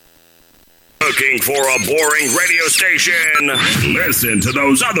Looking for a boring radio station? Listen to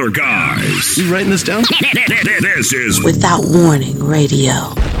those other guys. You writing this down? This is Without Warning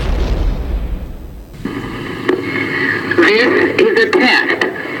Radio. This is a test.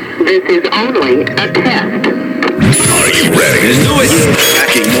 This is only a test. Are you ready? Let's do it.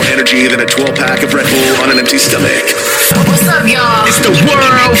 Packing more energy than a 12-pack of Red Bull on an empty stomach. What's up, y'all? It's the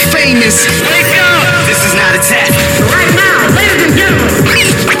world famous. Wake up! This is not a test. Right now, ladies and gentlemen.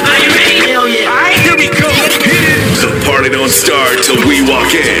 Are you ready? Hell yeah. All right, here we go. The party don't start till we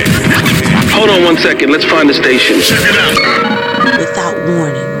walk in. Hold on 1 second. Let's find the station. Check it out. Without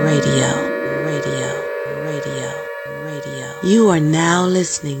Warning Radio. You are now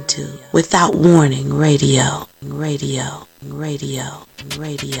listening to Without Warning Radio.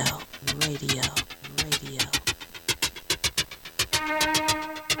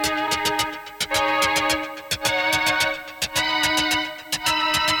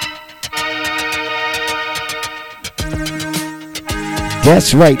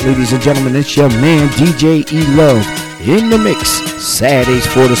 That's right, ladies and gentlemen, it's your man DJ E Love in the mix. Saturdays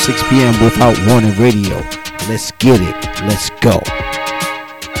 4 to 6 p.m. Without Warning Radio. Let's get it. Let's go.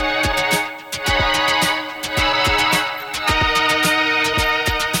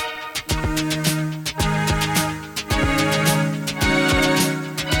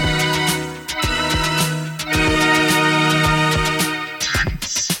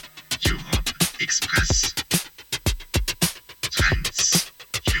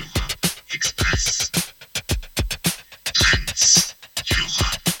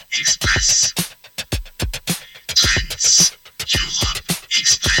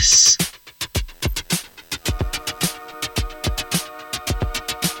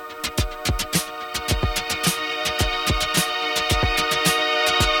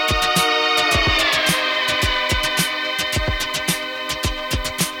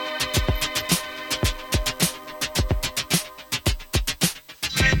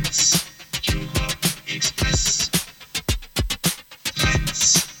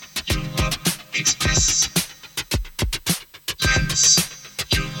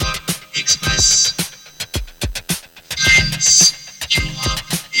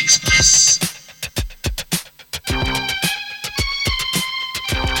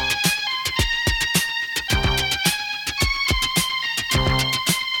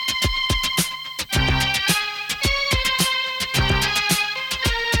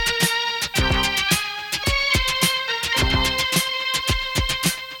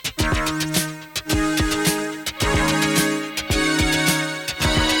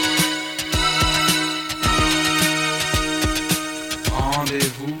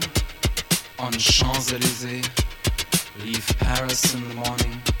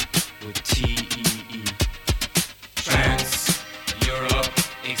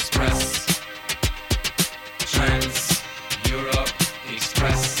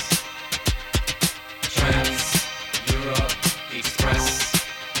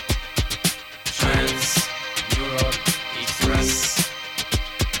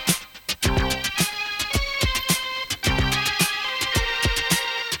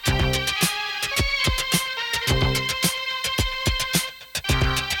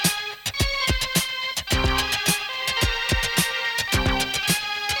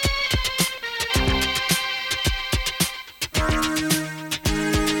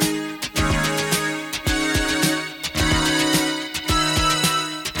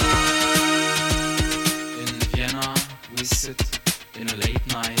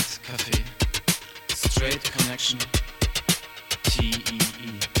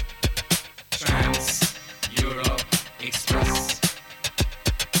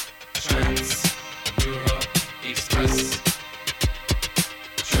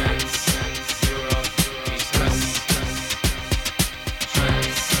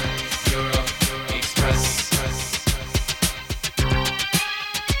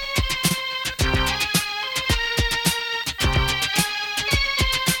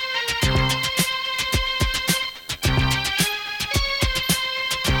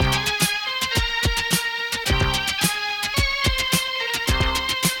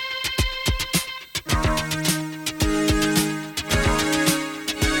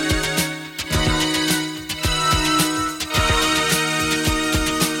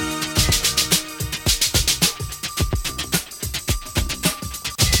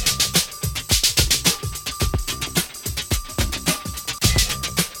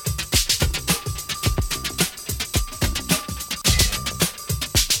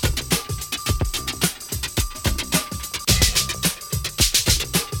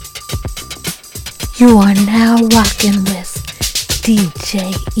 You are now rocking with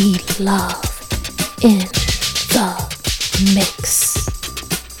DJ E Love in the mix.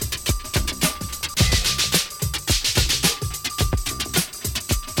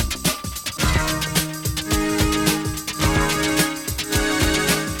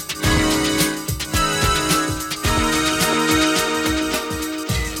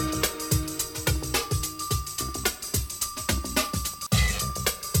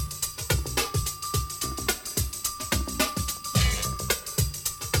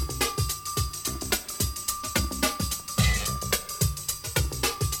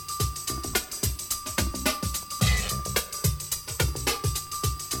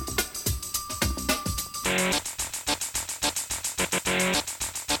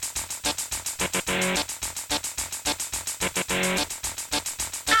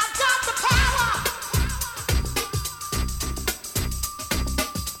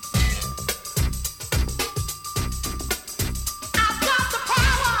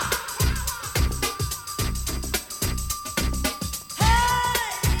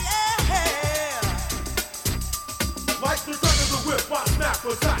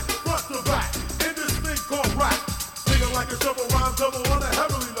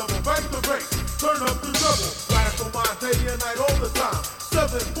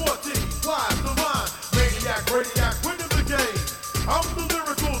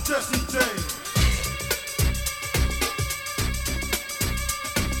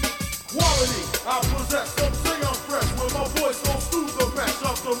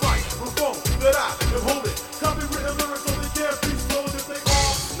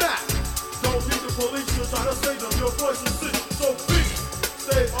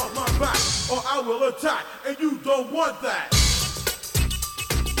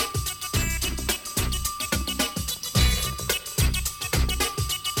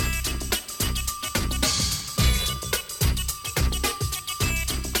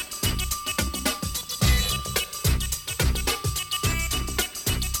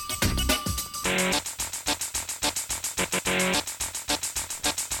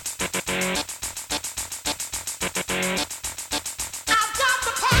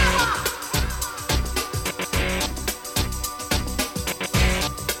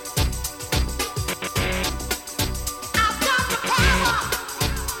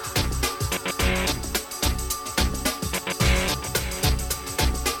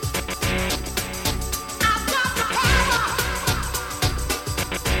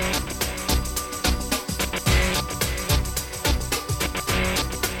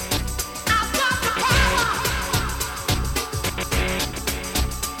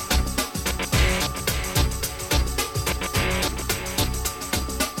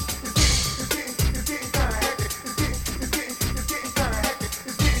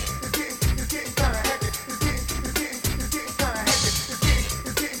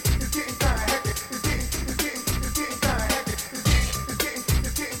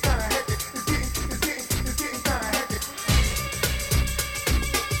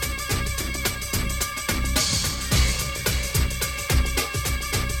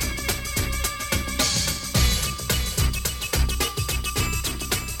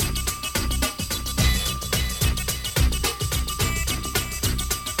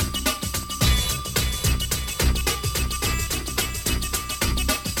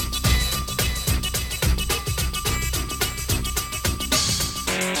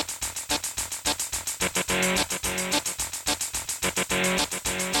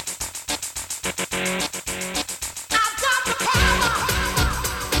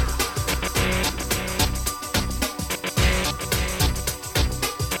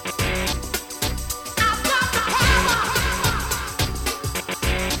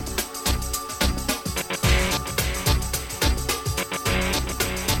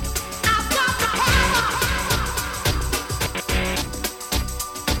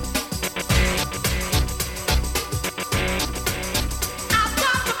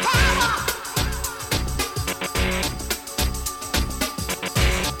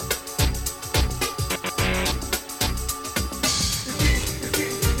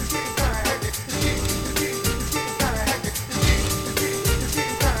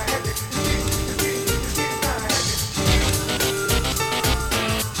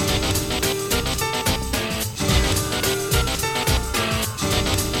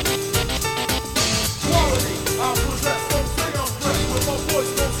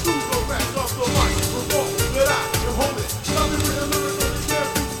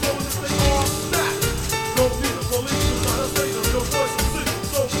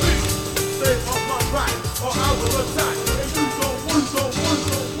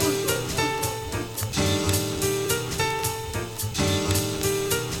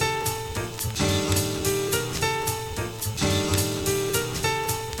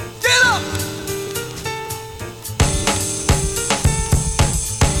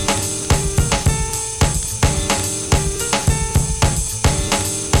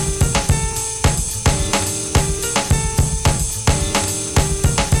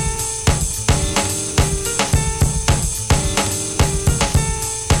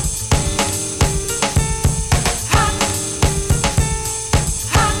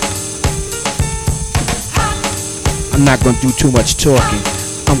 I'm not gonna do too much talking.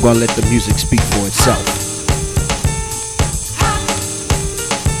 I'm gonna let the music speak for itself.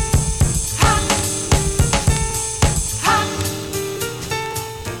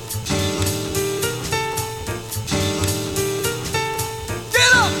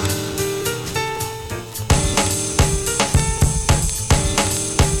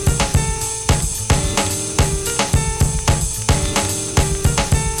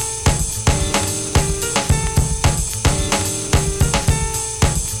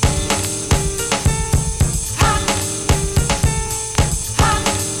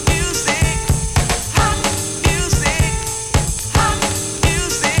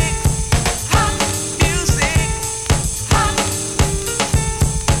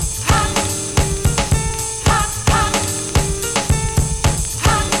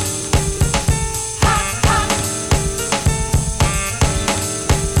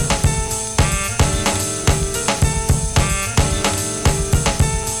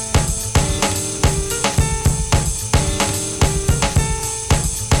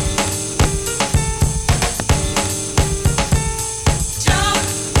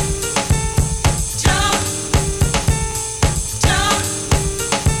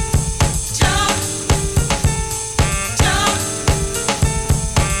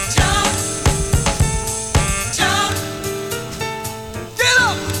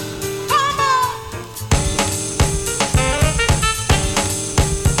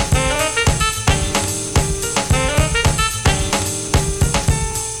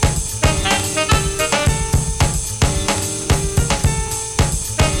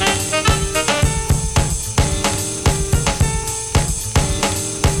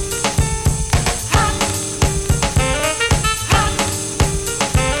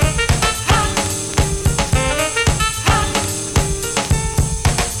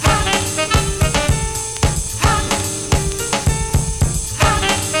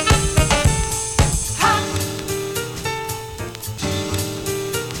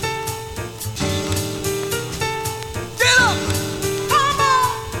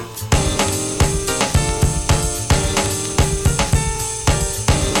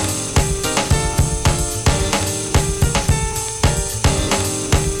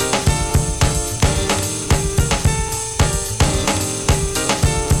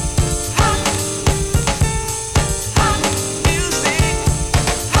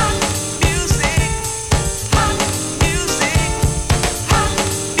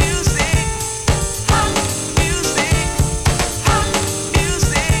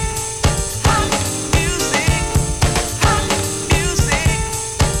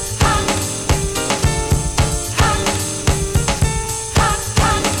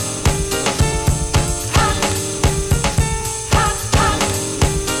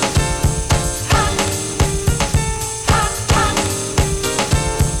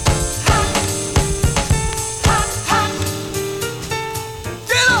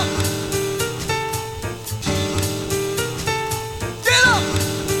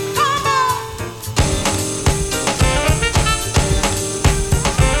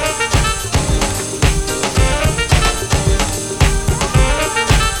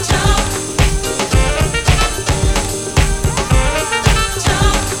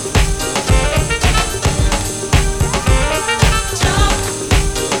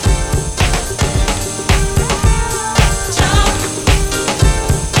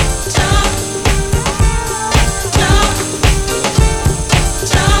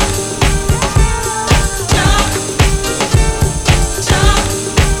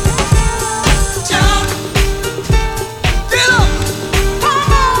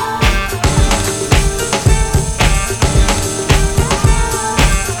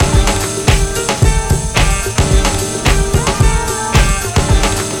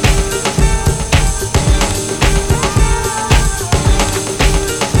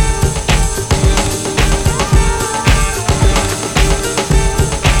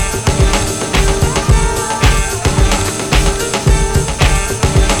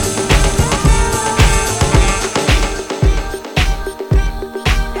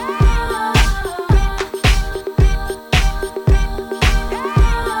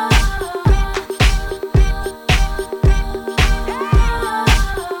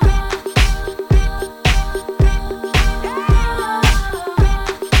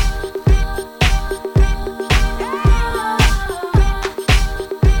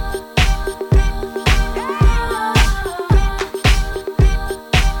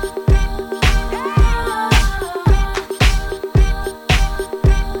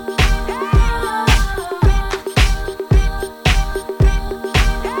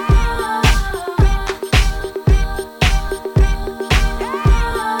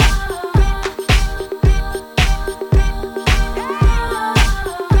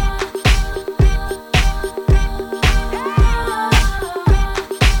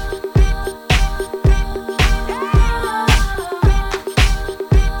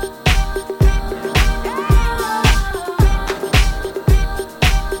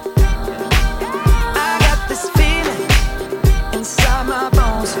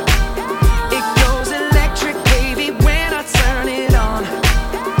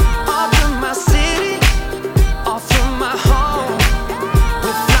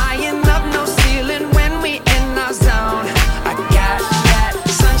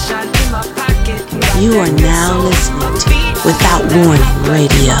 You are now listening to Without Warning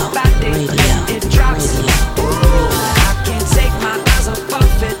Radio.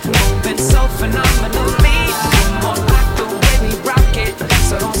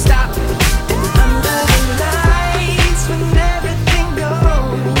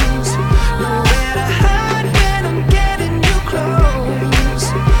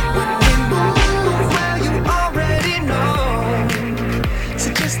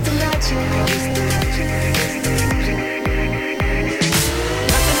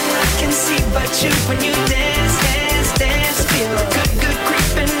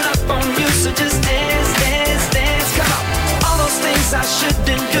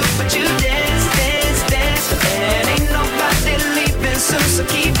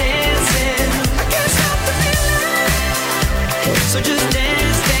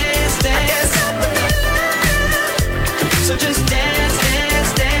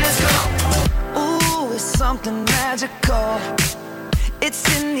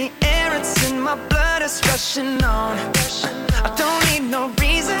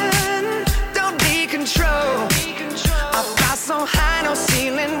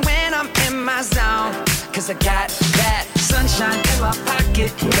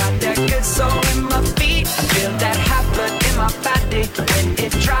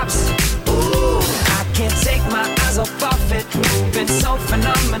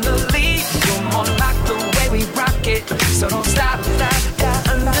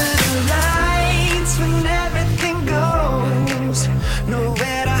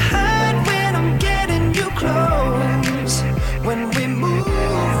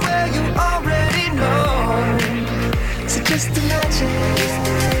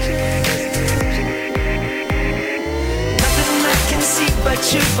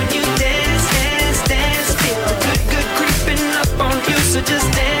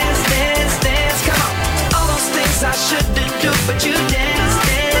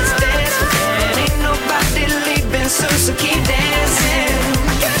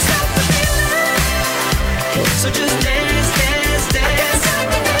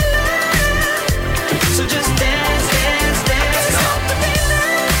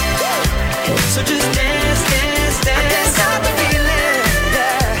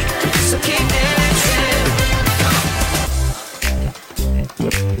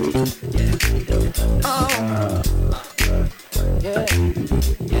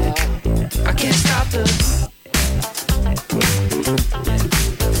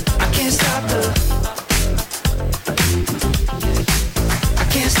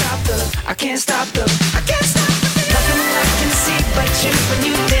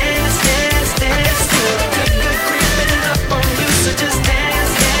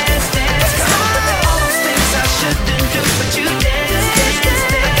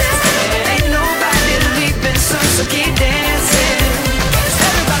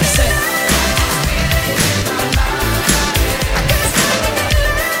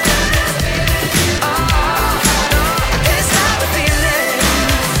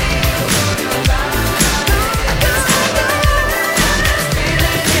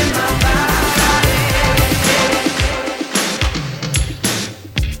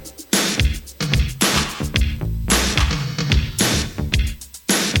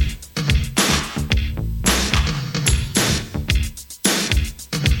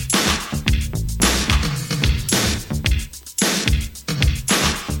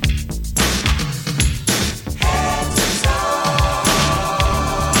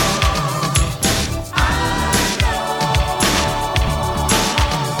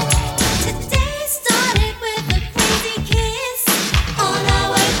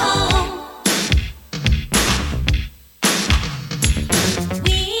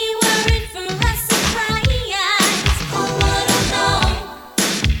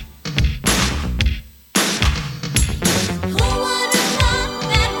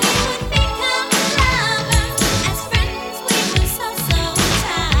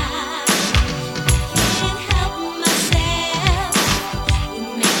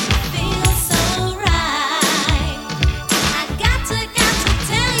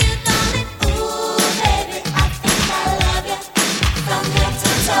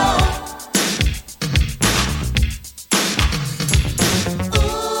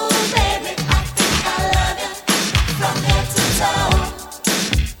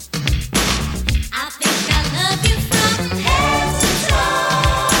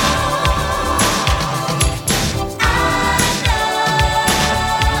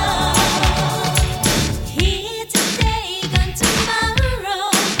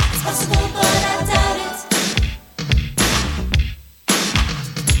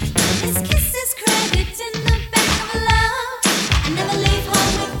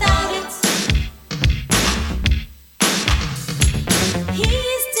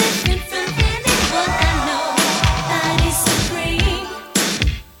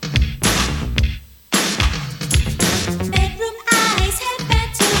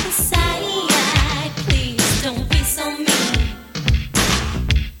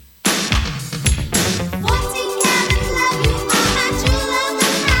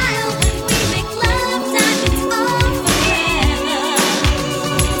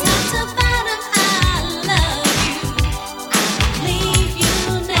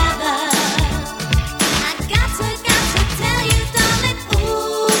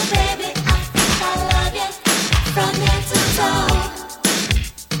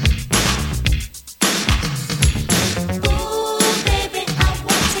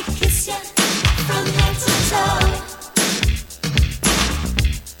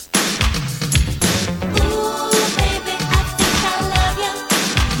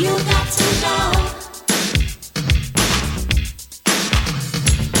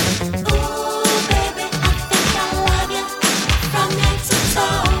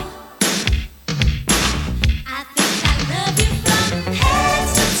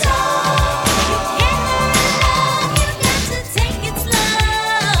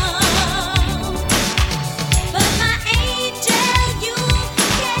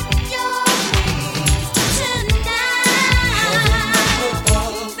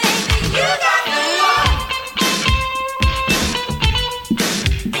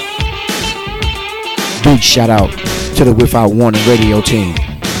 Big shout out to the Without Warning radio team.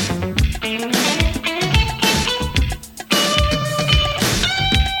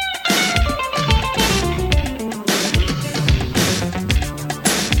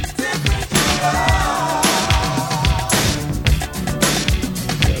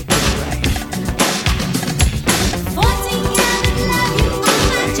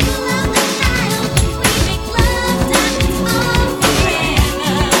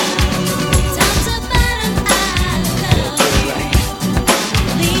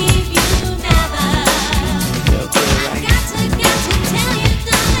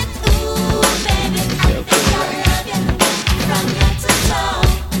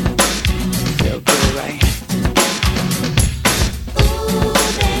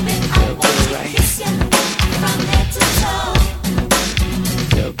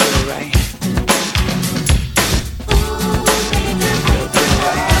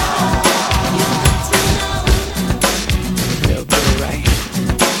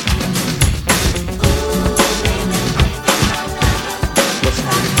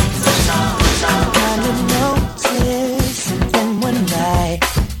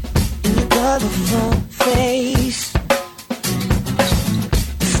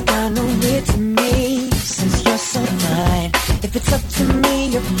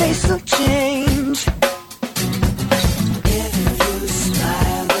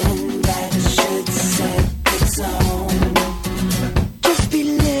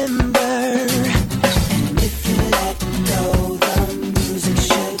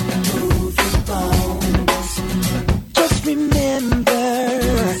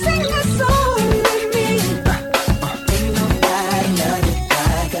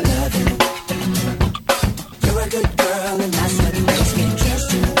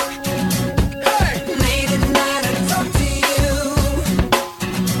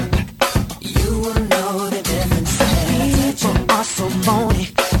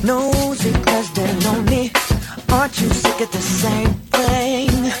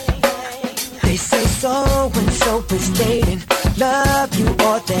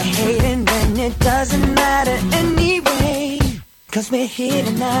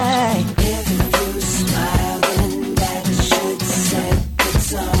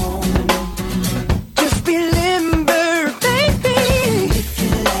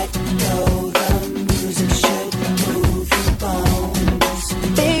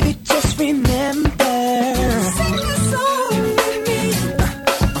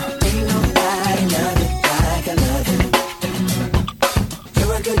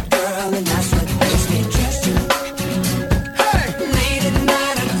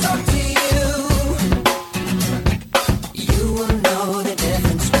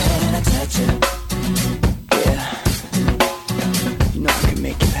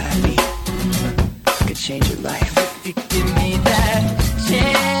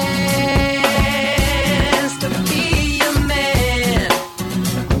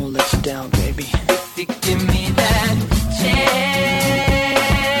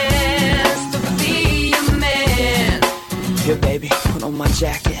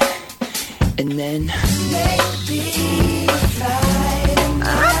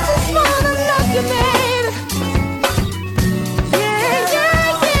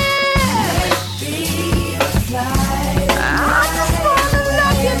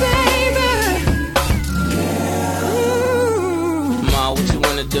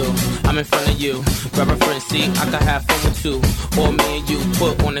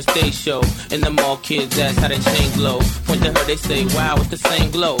 Kids ask how that chain glow. Point to her, they say, wow, it's the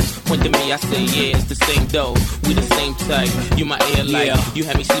same glow. Point to me, I say, yeah, it's the same dough. We the same type, you my air light. Yeah. You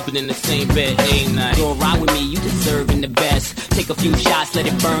had me sleeping in the same bed every night. Go ride with me, you deserving the best. Take a few shots, let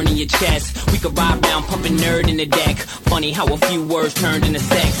it burn in your chest. We could ride round, pumping nerd in the deck. Funny how a few words turned into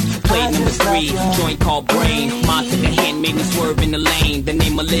sex. Played number 3, joint called Brain. Ma took a hand, made me swerve in the lane. The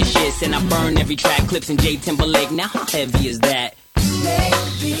name malicious, and I burn every track. Clips in J Timberlake, now how heavy is that?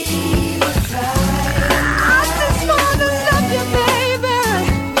 Maybe I just wanna love you, baby.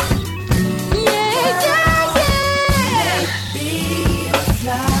 Yeah, yeah, yeah. Be a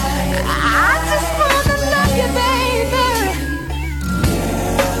fly. I just wanna love you, baby.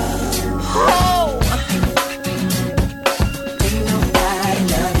 Oh. Ain't nobody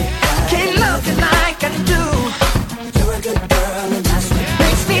love you. Can't love you like I do. You're a good girl, and that's what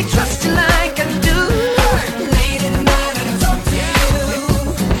makes me trust you like I do. Late at night, I talk to you.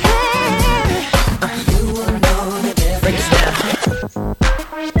 Hey.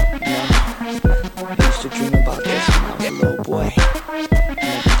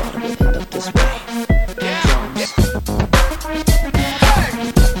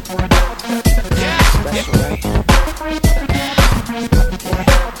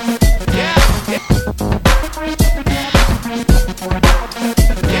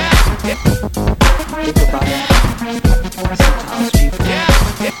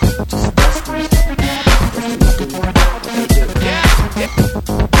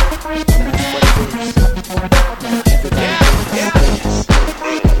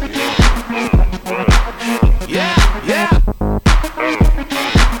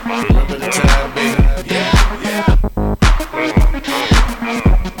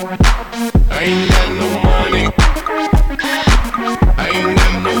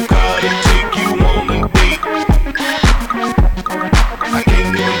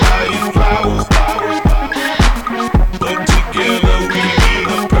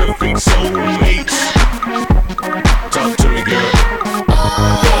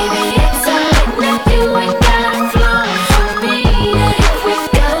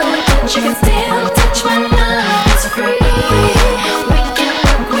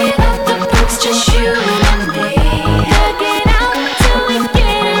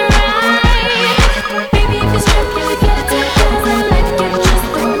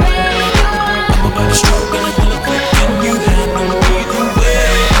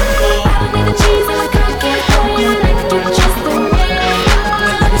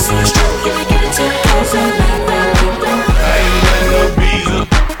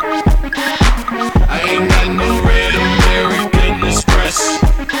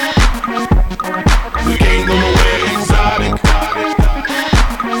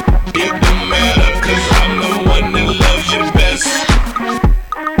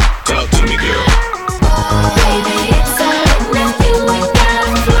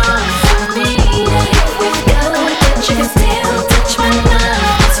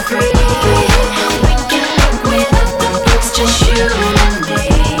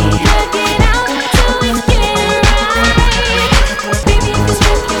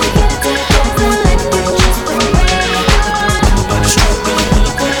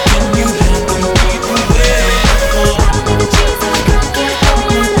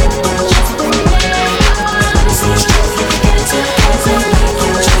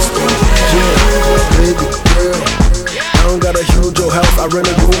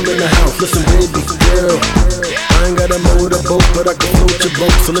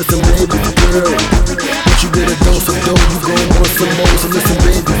 So listen, baby girl, once you get a dose of dough, you gon' want some more. So listen,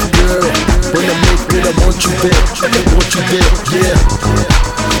 baby girl, when I make it, I want you there, yeah.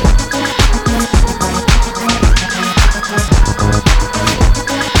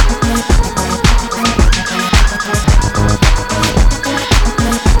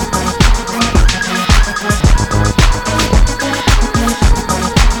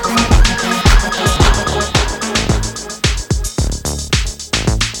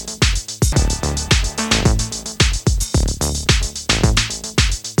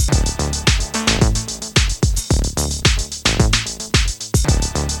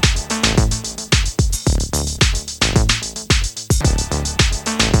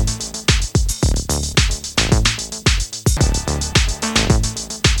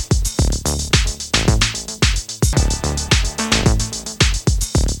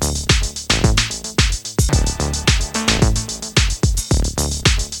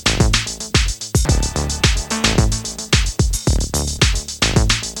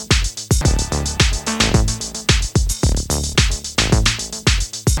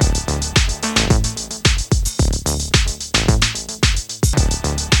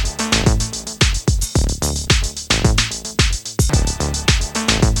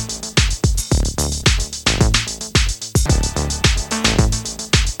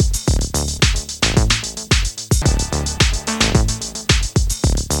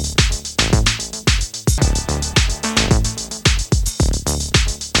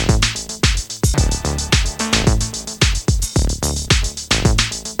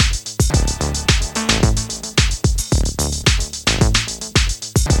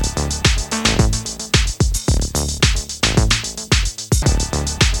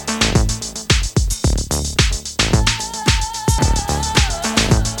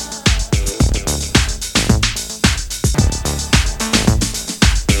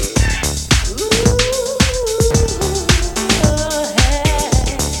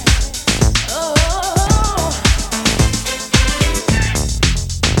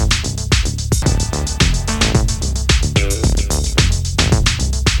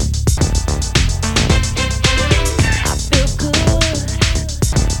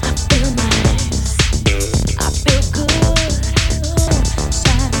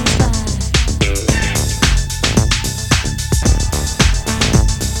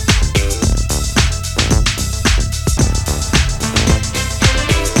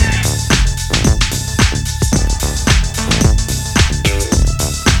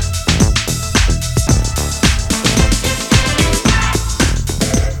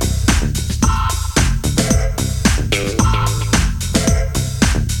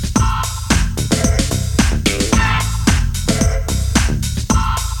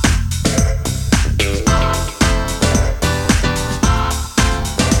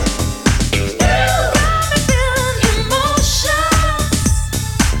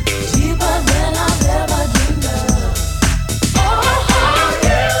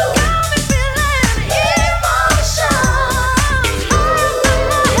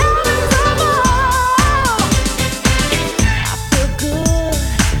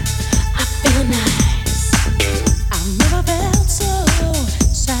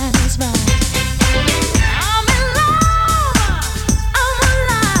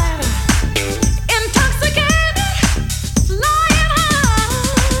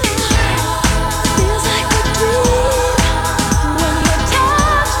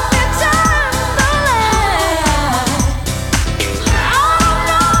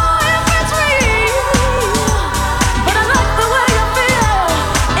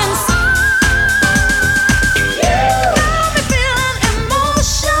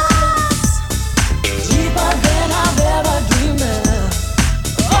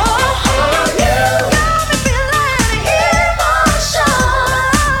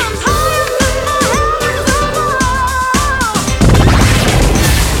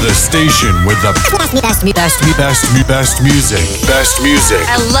 Station with the best music. Best music.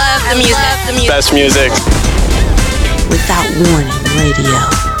 I love the music. Best music. Without Warning Radio.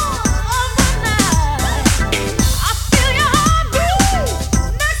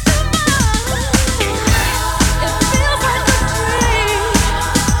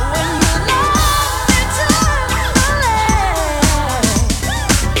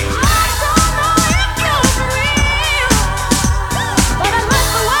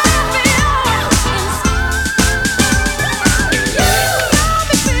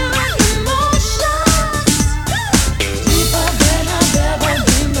 Deeper than I've ever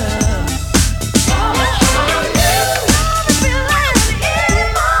been.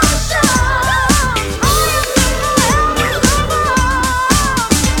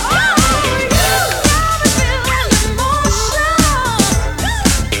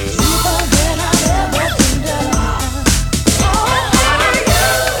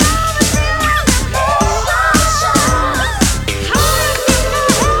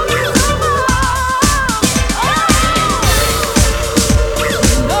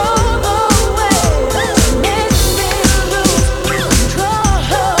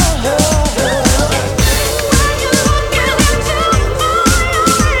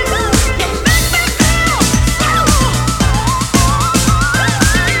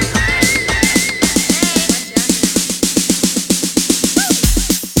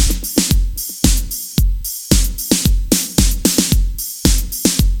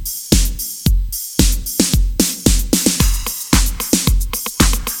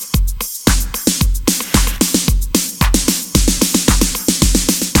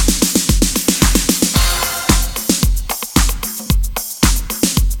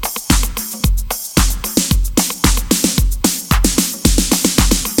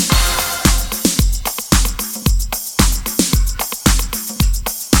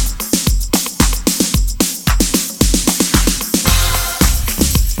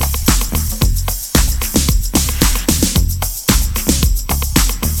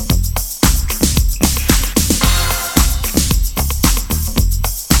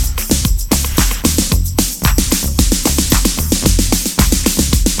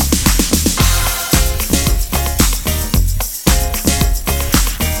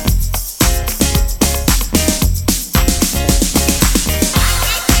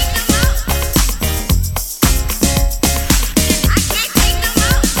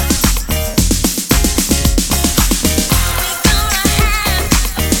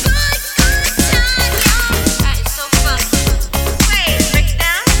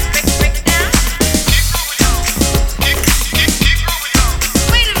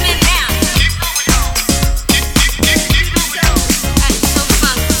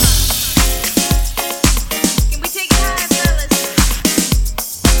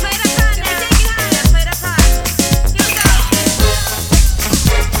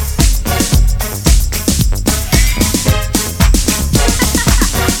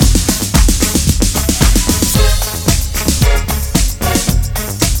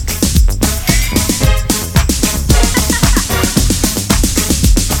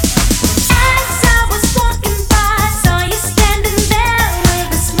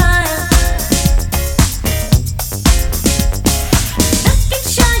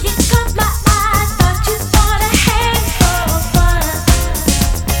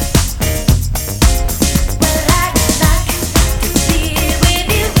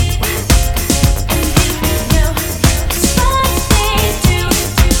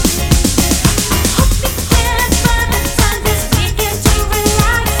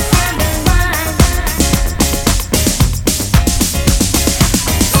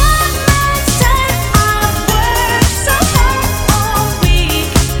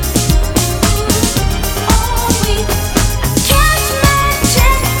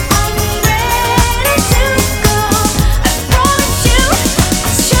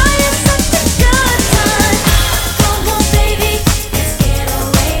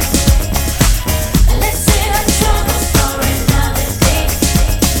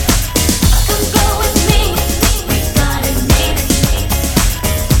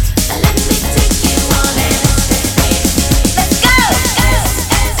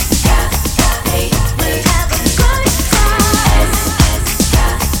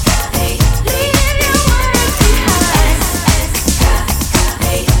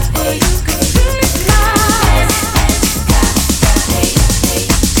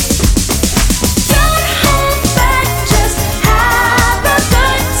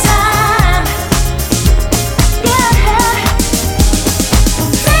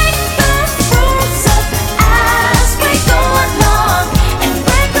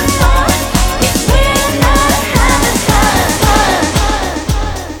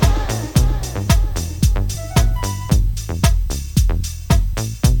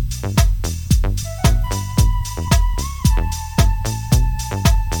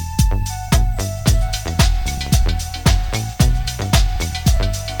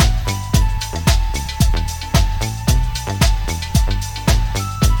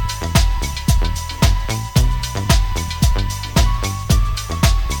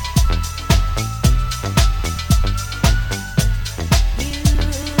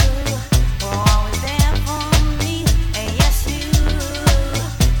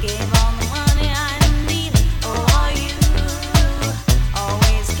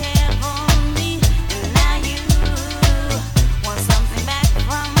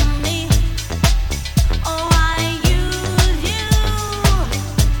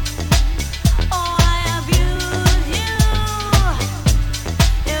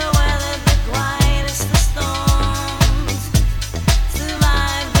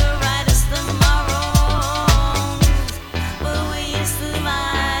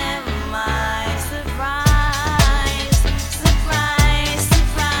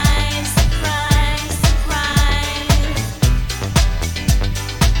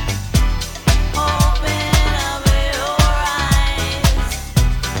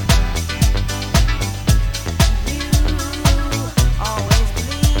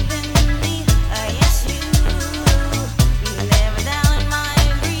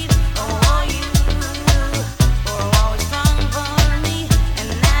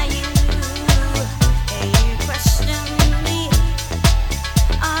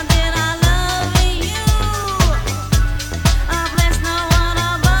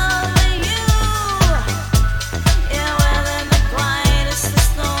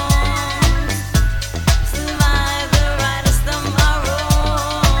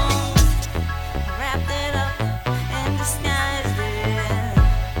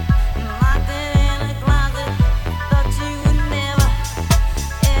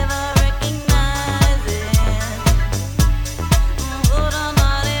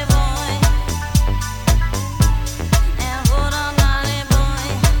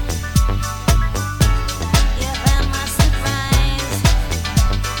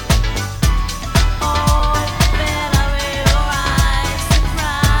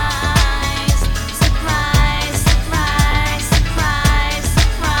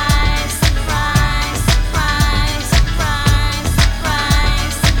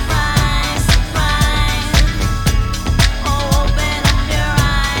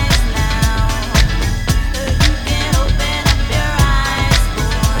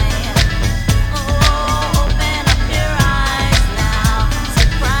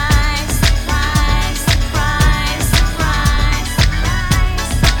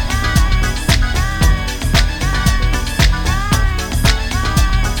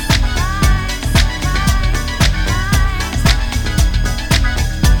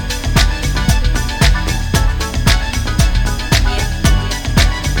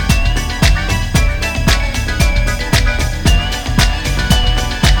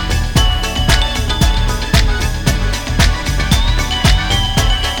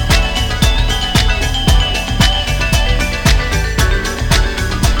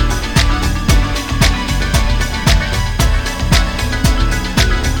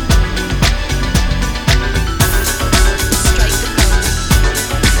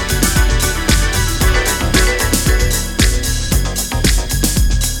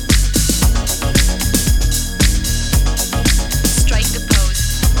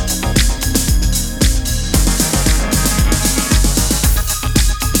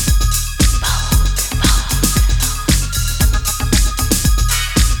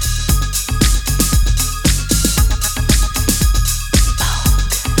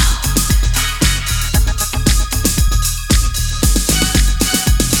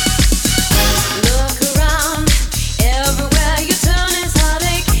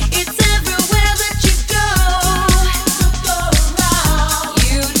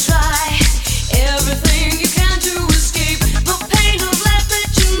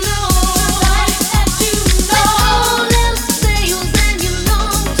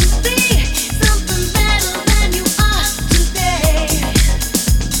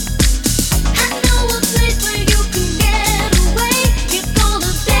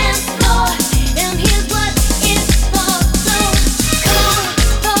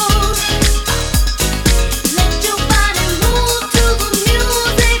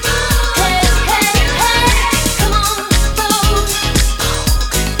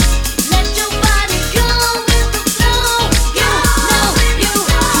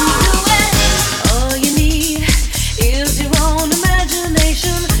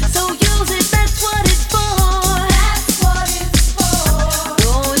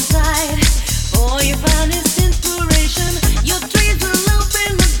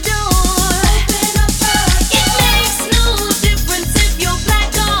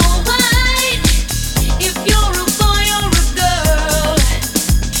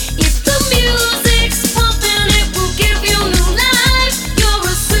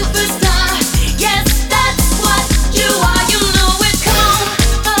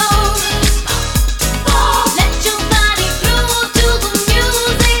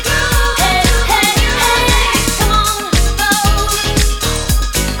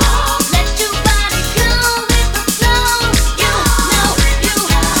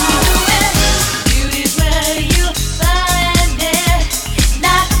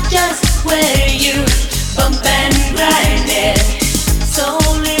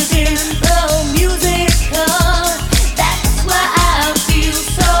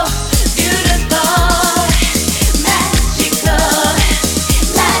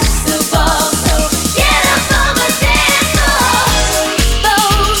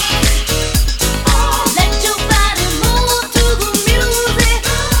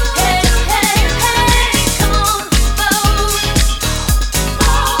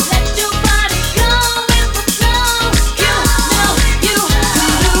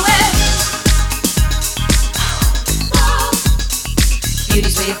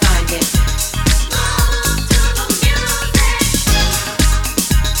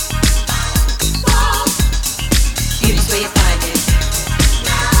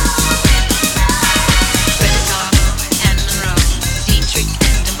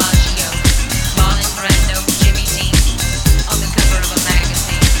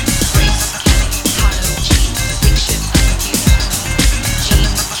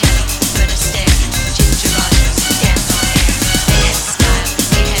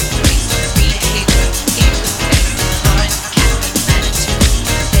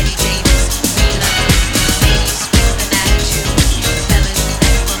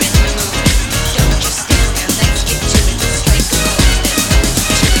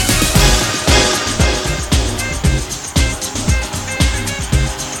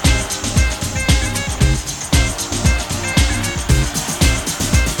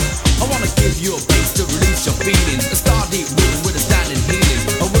 feelings. A star deep rhythm with a standing healing.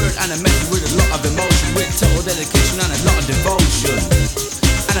 A word and a message with a lot of emotion. With total dedication and a lot of devotion.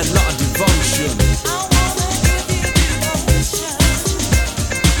 And a lot of devotion.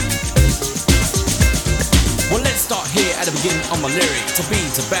 Well, let's start here at the beginning of my lyric. To be,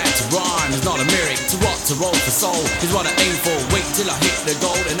 to bad, to rhyme is not a lyric. To rock, to roll for soul is what I aim for. Wait till I hit the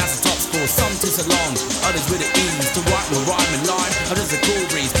goal, and that's the top score. Some tis along, others with the ease. To write with rhyme and line, others a cool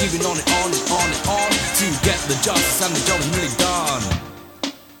breeze. Keeping on and on and on and on to get the justice, and the job is really done.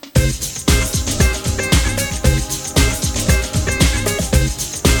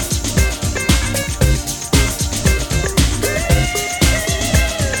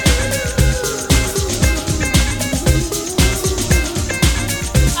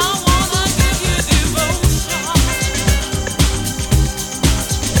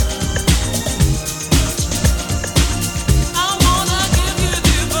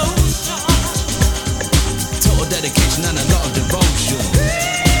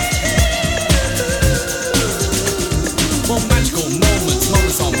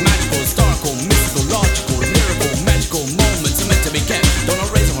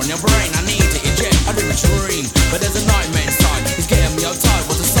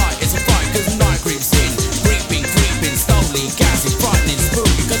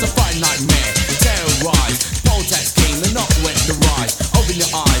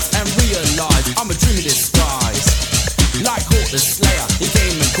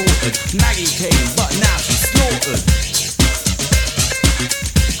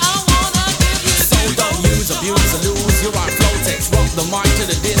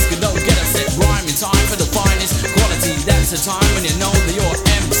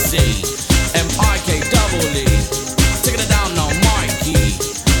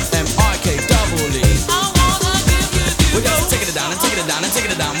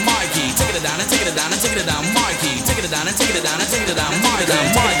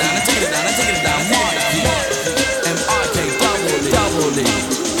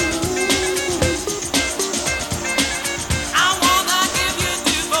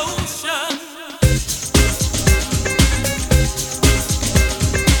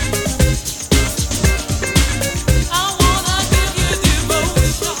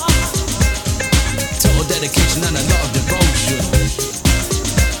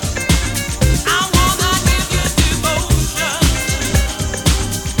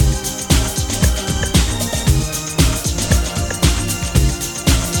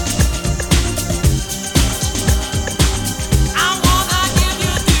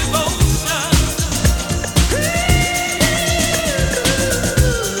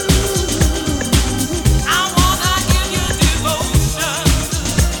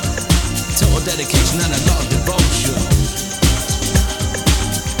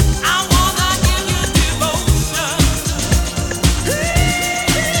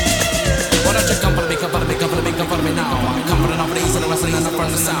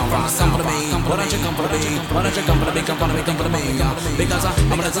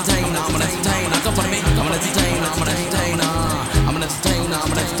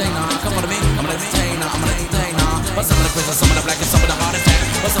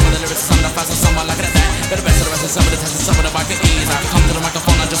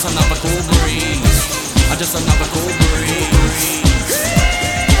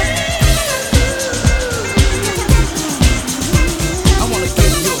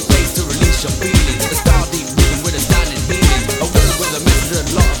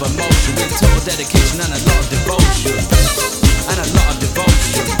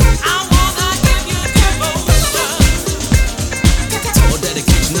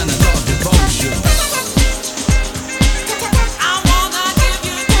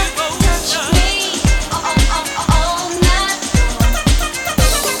 Oh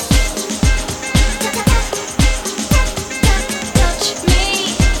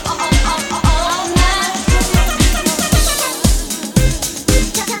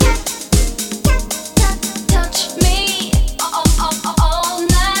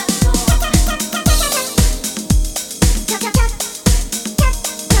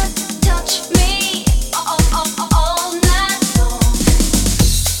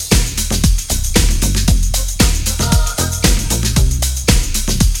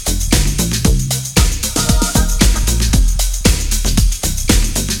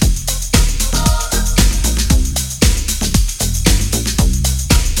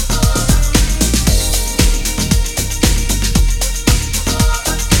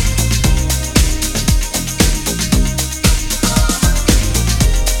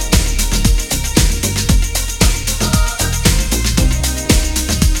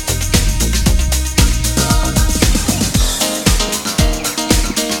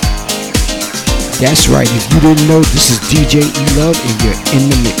That's right. If you didn't know, this is DJ E-Love, and you're in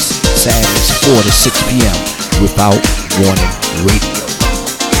the mix. Saturdays 4 to 6 p.m. Without Warning Radio.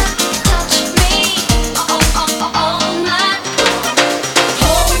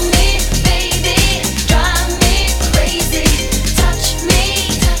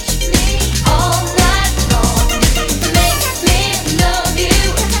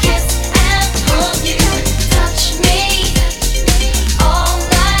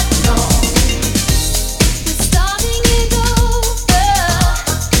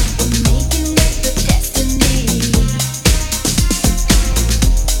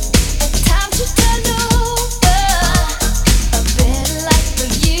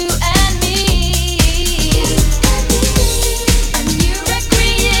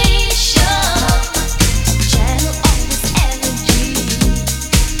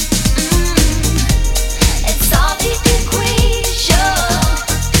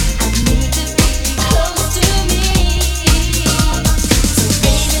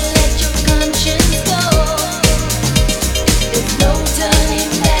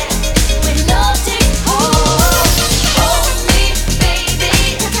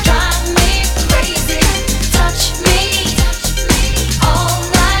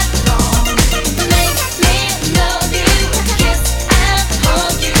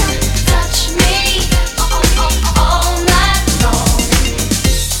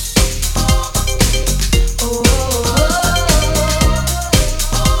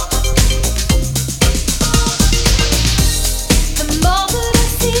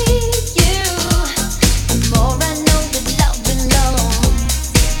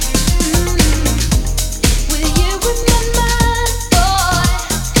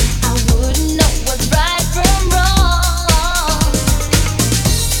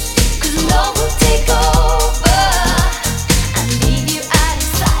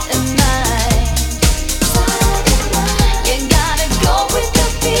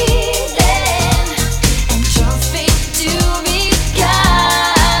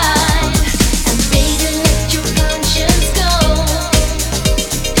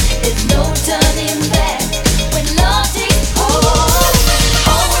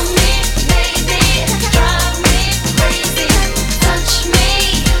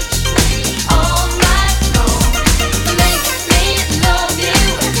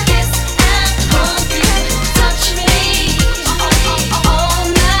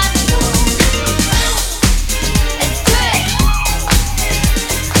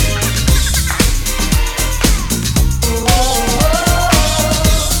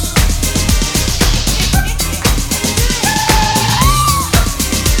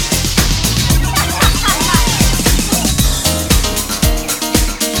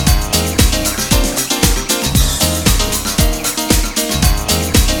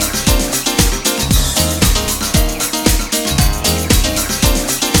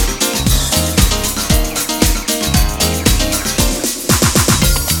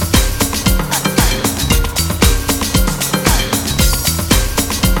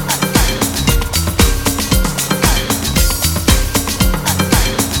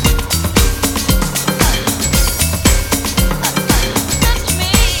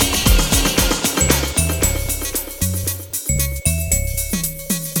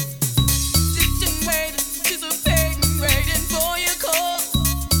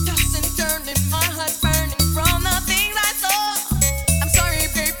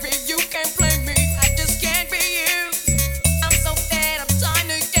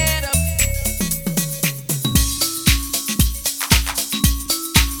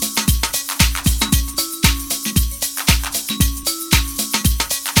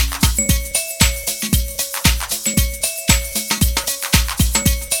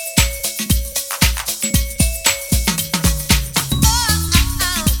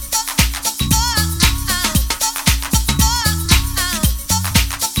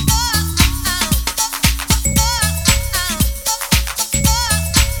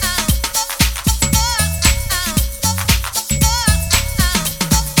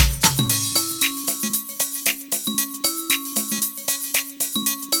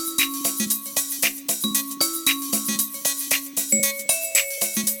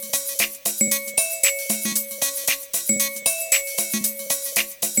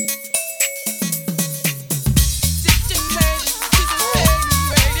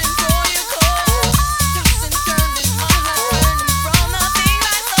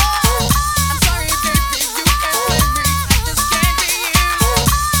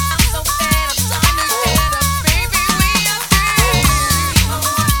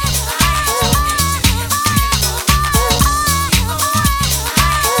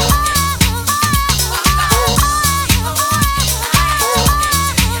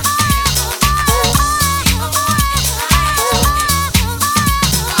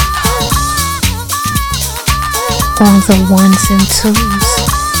 on the ones and twos,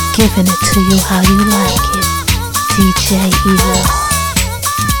 giving it to you how you like it. DJ ERYK.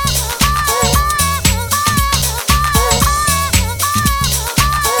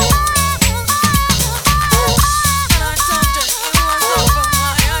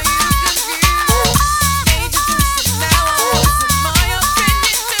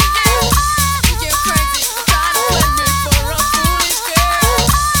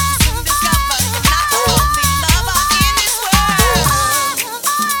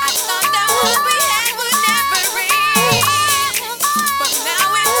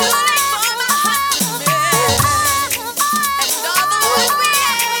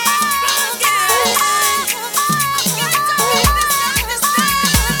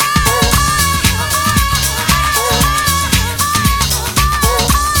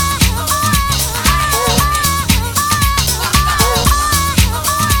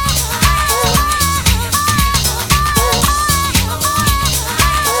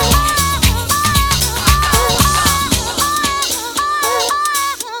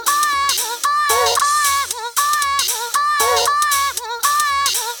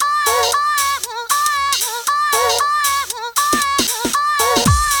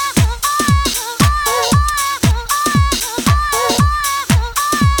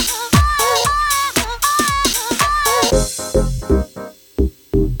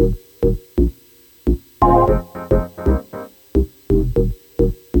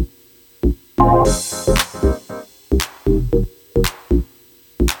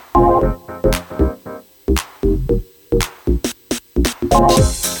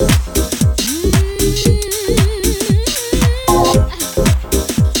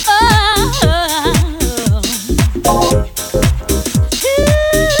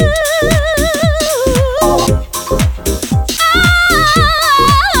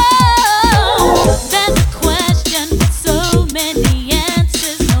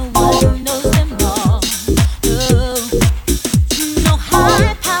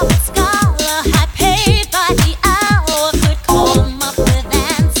 High powered scholar, high paid by the hour, could come up with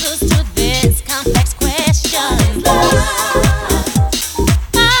that.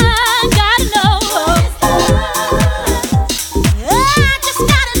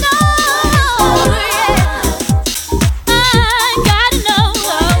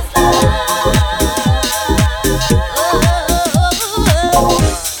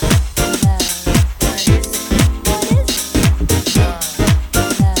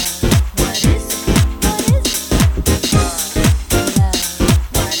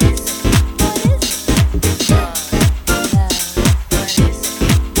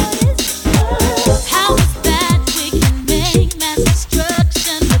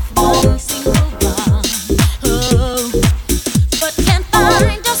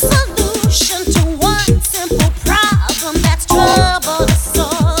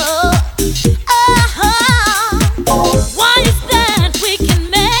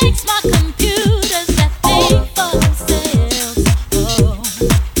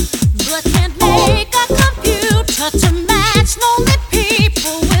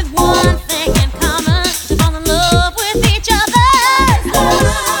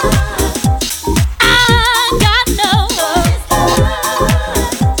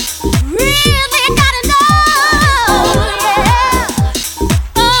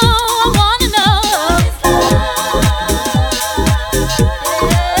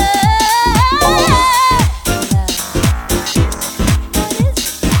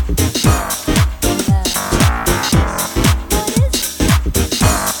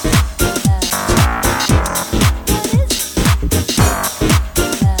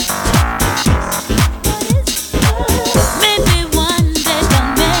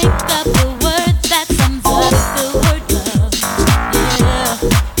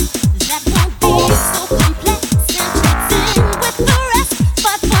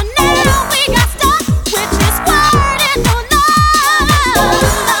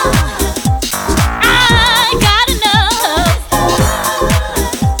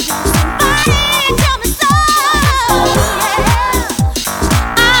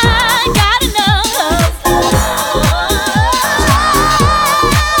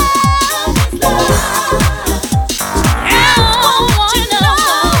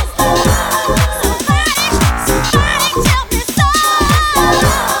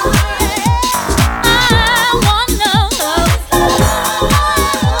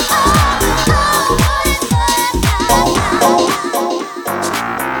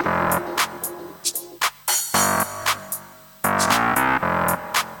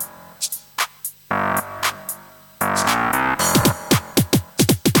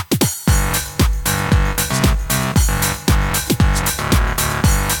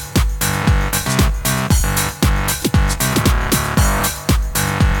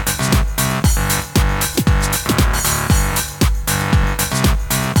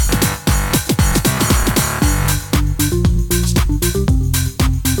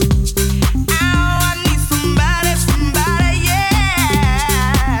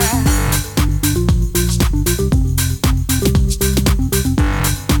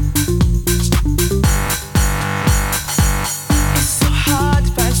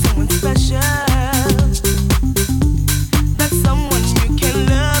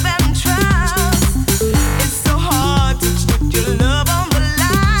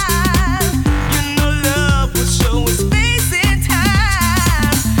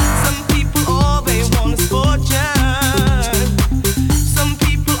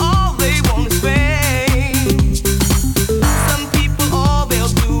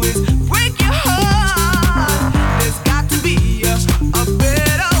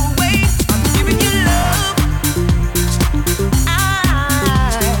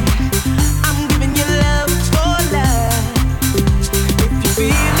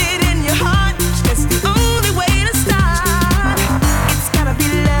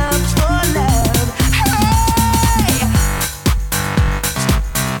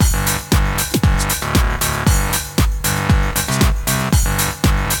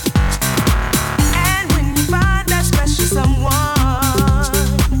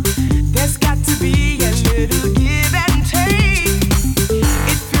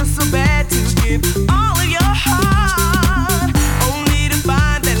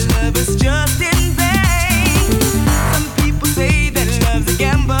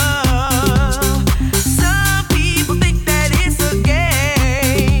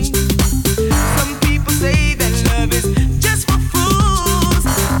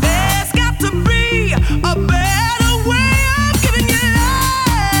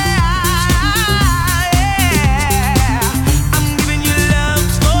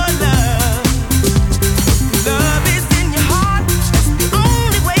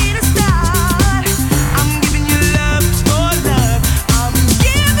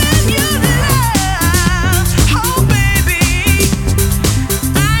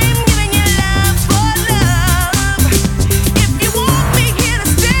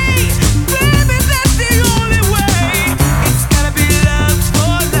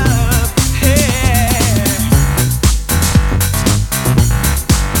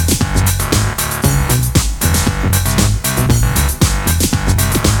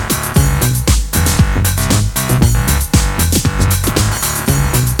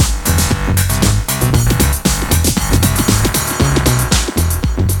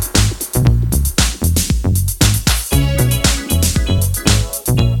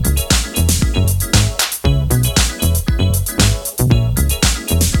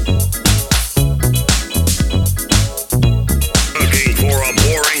 a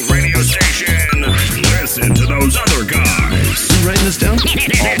boring radio station. Listen to those other guys. You writing this down?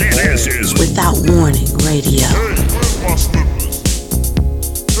 This is Without Warning Radio. Hey, where's my slippers?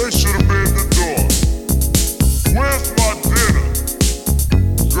 They should have been the door. Where's my dinner?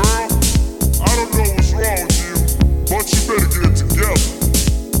 Girl, I don't know what's wrong with you, but you better get it together.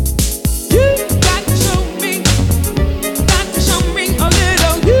 You got to show me a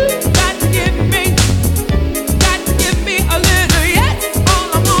little. You got to give me a little. Yes,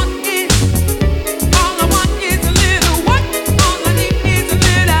 all I want is a little. What? All I need is a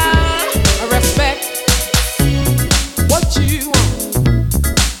little. I respect what you want,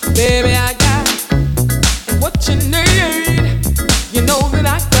 baby. I got what you need. You know that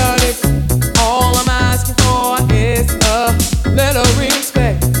I got it. All I'm asking for is a little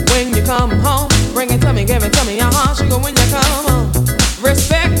respect. When you come home, bring it to me, give it to me. Sugar, when you come home,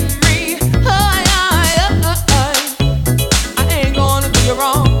 respect me. I ain't gonna do you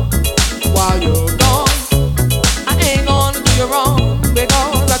wrong while you're gone. I ain't gonna do you wrong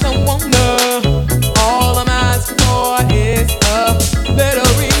because I don't wanna. All I'm asking for is a little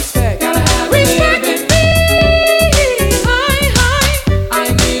respect. Gotta have respect me. I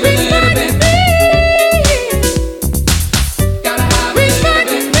need a little bit. Gotta have respect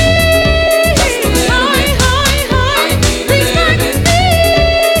me. Just a little bit. I need a little bit.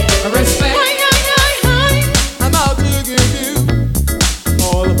 Respect. I'm out to give you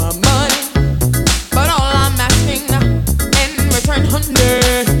all of my money, but all I'm asking in return, honey,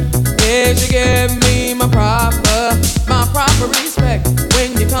 is you give me my proper respect. When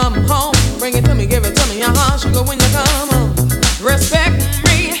you come home, bring it to me, give it to me. Sugar, when you come home, respect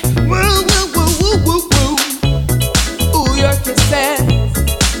me. Woo, woo, woo, woo, woo, woo. Ooh, your kisses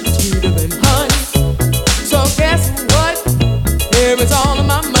sweeter than honey. So guess what? Here is all of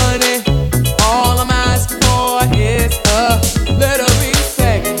my money. All I'm asking for is a little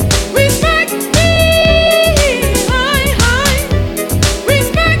respect. Respect me.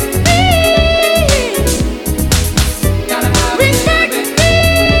 Respect me. Gotta have respect me.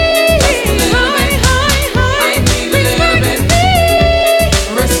 Just a little bit. I need a little bit.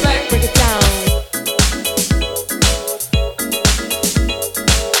 Respect, break it down.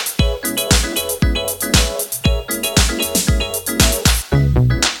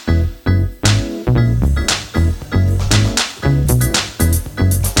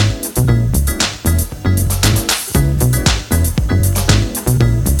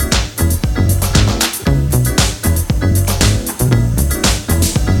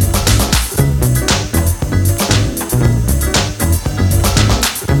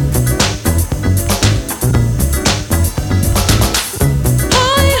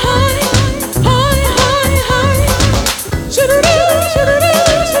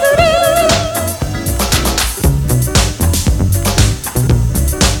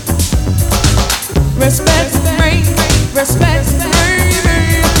 Respect me, respect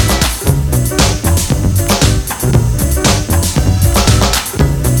me.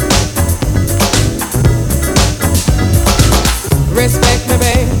 Respect me,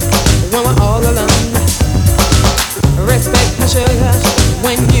 baby, when we're all alone. Respect me, sugar,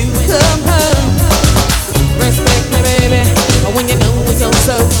 when you come home. Respect me, baby, when you know we go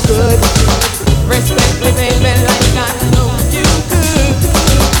so good. Respect me, baby, like I know you could.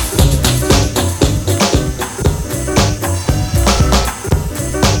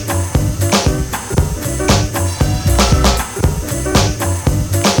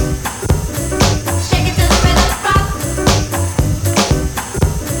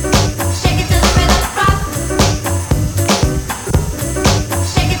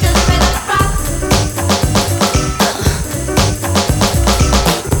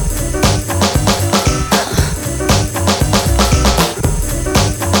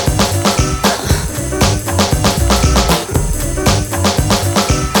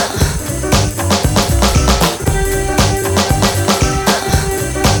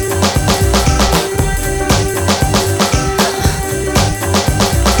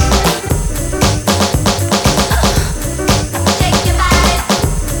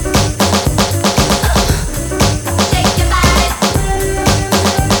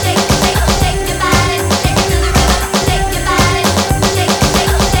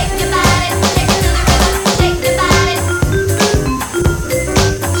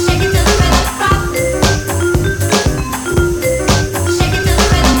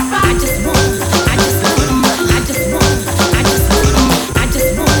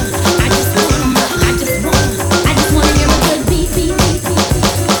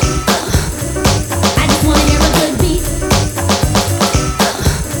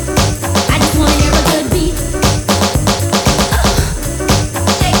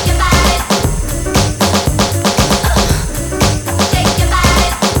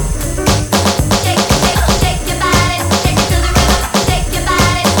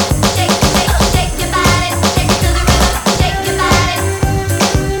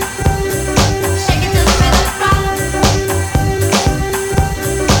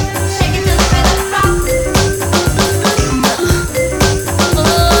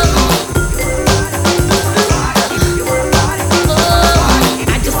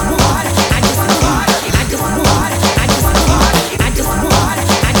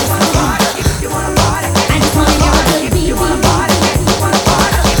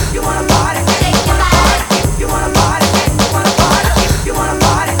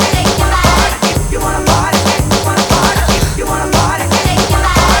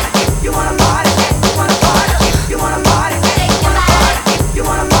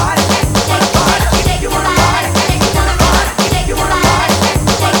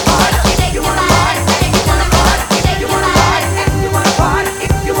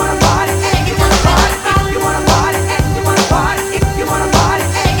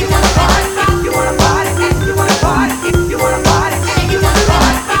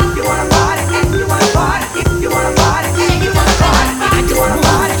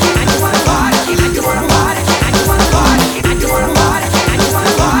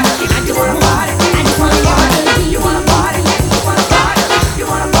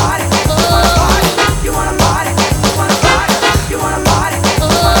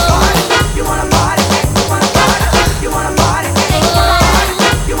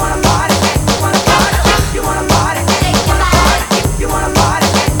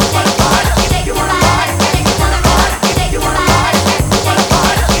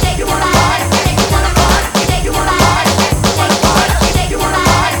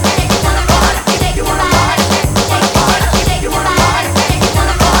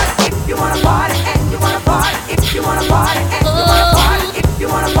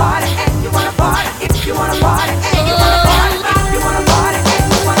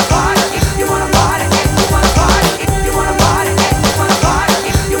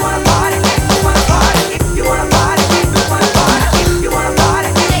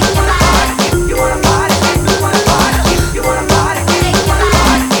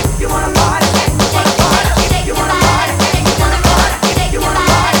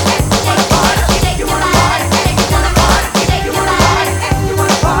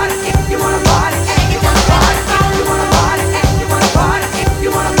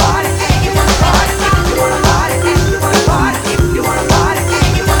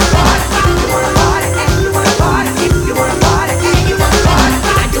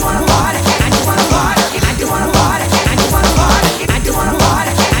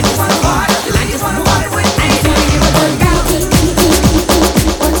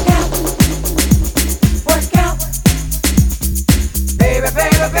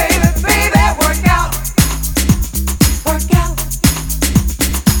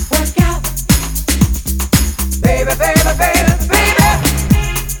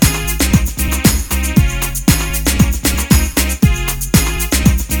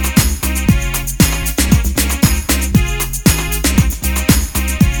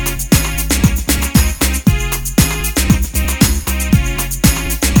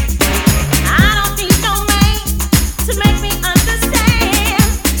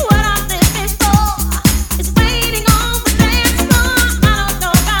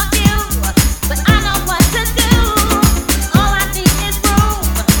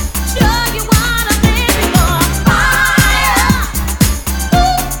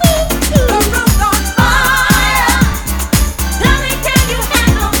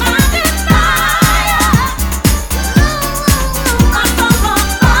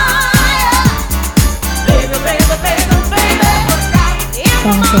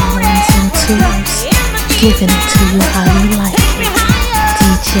 tools, giving it to you how you like it.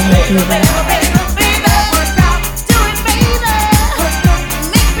 DJ ERYK.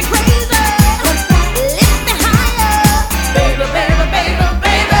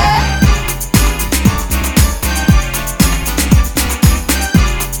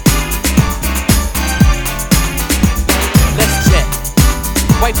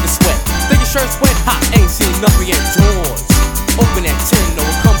 Wipe the sweat, think your shirt's wet, hot, ain't seen nothing yet. Doors open at 10, no,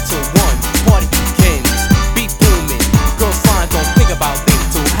 it comes to 1. Party begins, beat booming. Girls fine, don't think about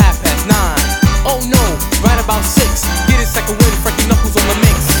leaving till 9:30. Oh no, right about 6. Get a second wind, Frankie Knuckles on the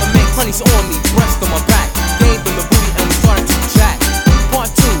mix. Honey's on me, breast on my back. Gave them the booty and we started to chat.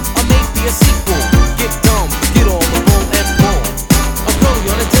 Part 2, or maybe a sequel. Get dumb, get all the roll and ball. A girlie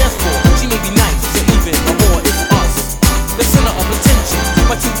on the dance floor, she may be nice, or even a whore, it's us. The center of attention.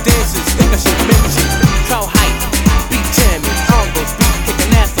 My 2 dancers think I should mention. Trout height, beat jamming, combos, beat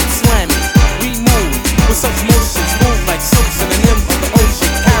kicking ass and slamming. We move with such motions, move like silks in an of the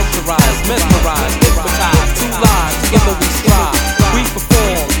ocean. Characterized, mesmerized, hypnotized. 2 lives, together we strive. We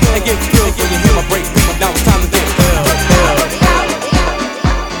perform and get filled when you hear my break beat. Now it's time to get filled.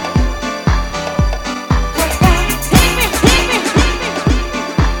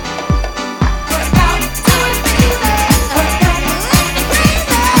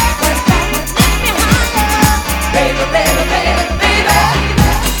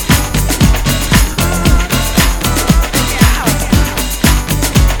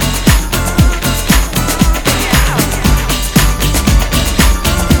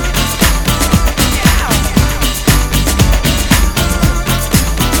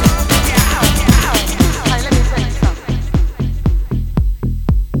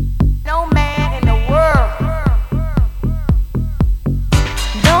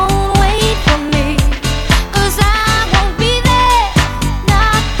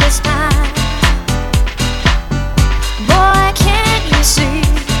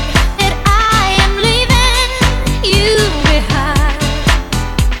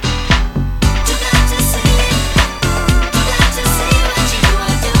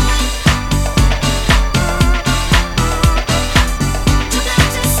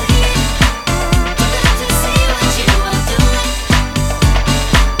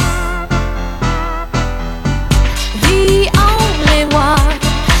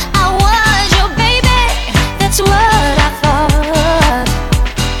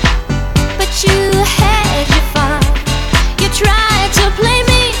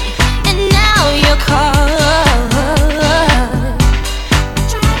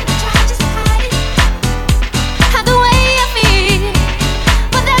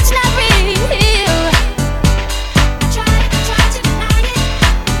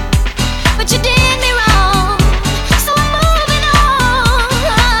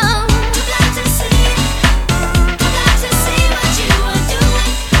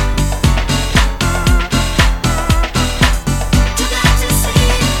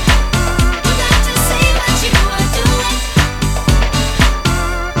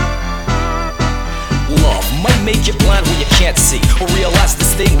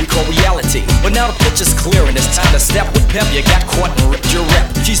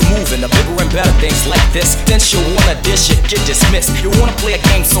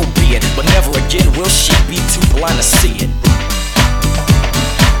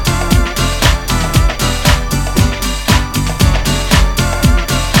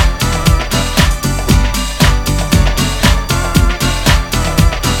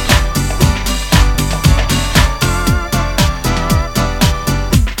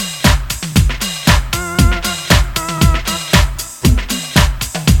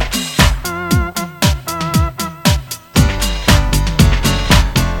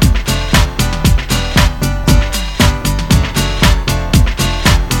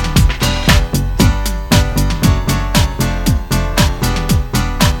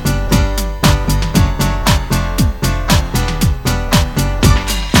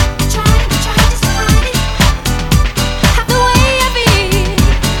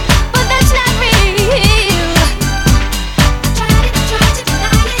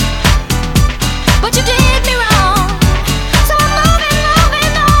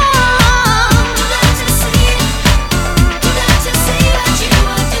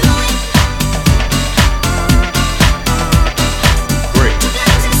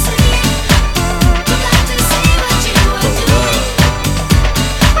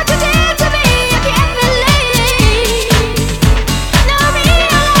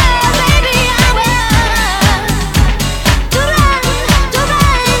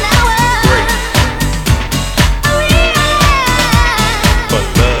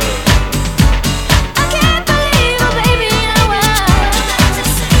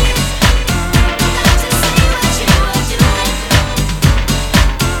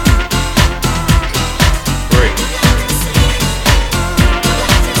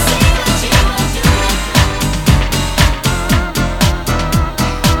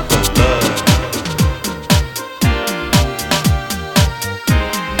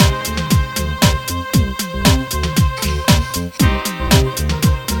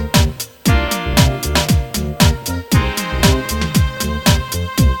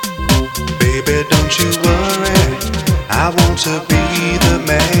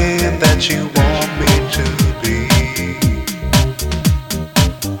 man that you want me to be.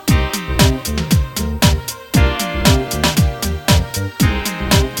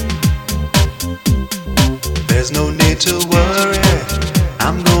 There's no need to worry,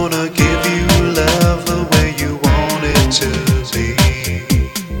 I'm gonna give you love the way you want it to be.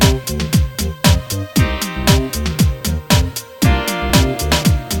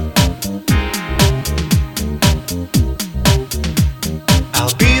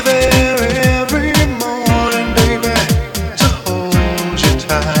 I'll be there every morning, baby, to hold you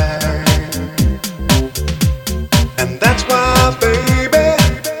tight. And that's why, baby,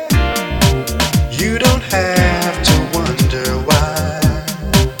 you don't have to wonder why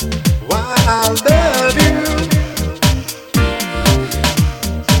I love you.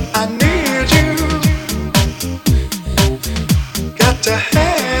 I need you, got to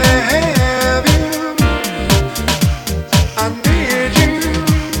have you. I need you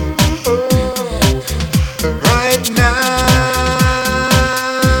right now.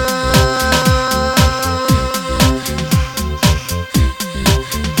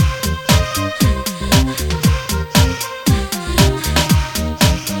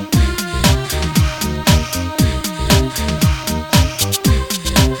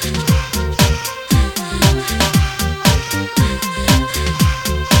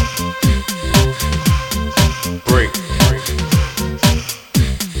 Break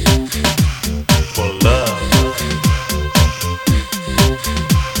for love.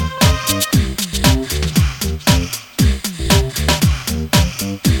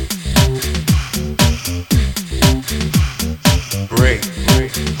 Break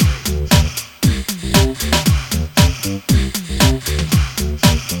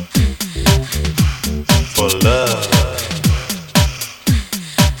for love.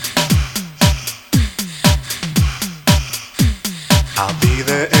 I'll be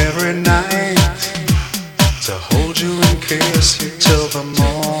there every night to hold you and kiss you till the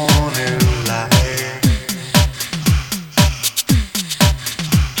morning light.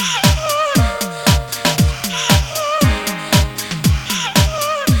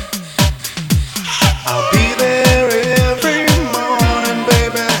 I'll be there every morning,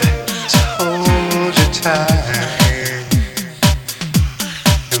 baby, to hold you tight.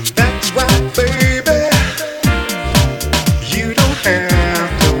 And that's why, baby, you don't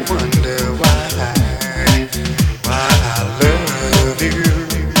have to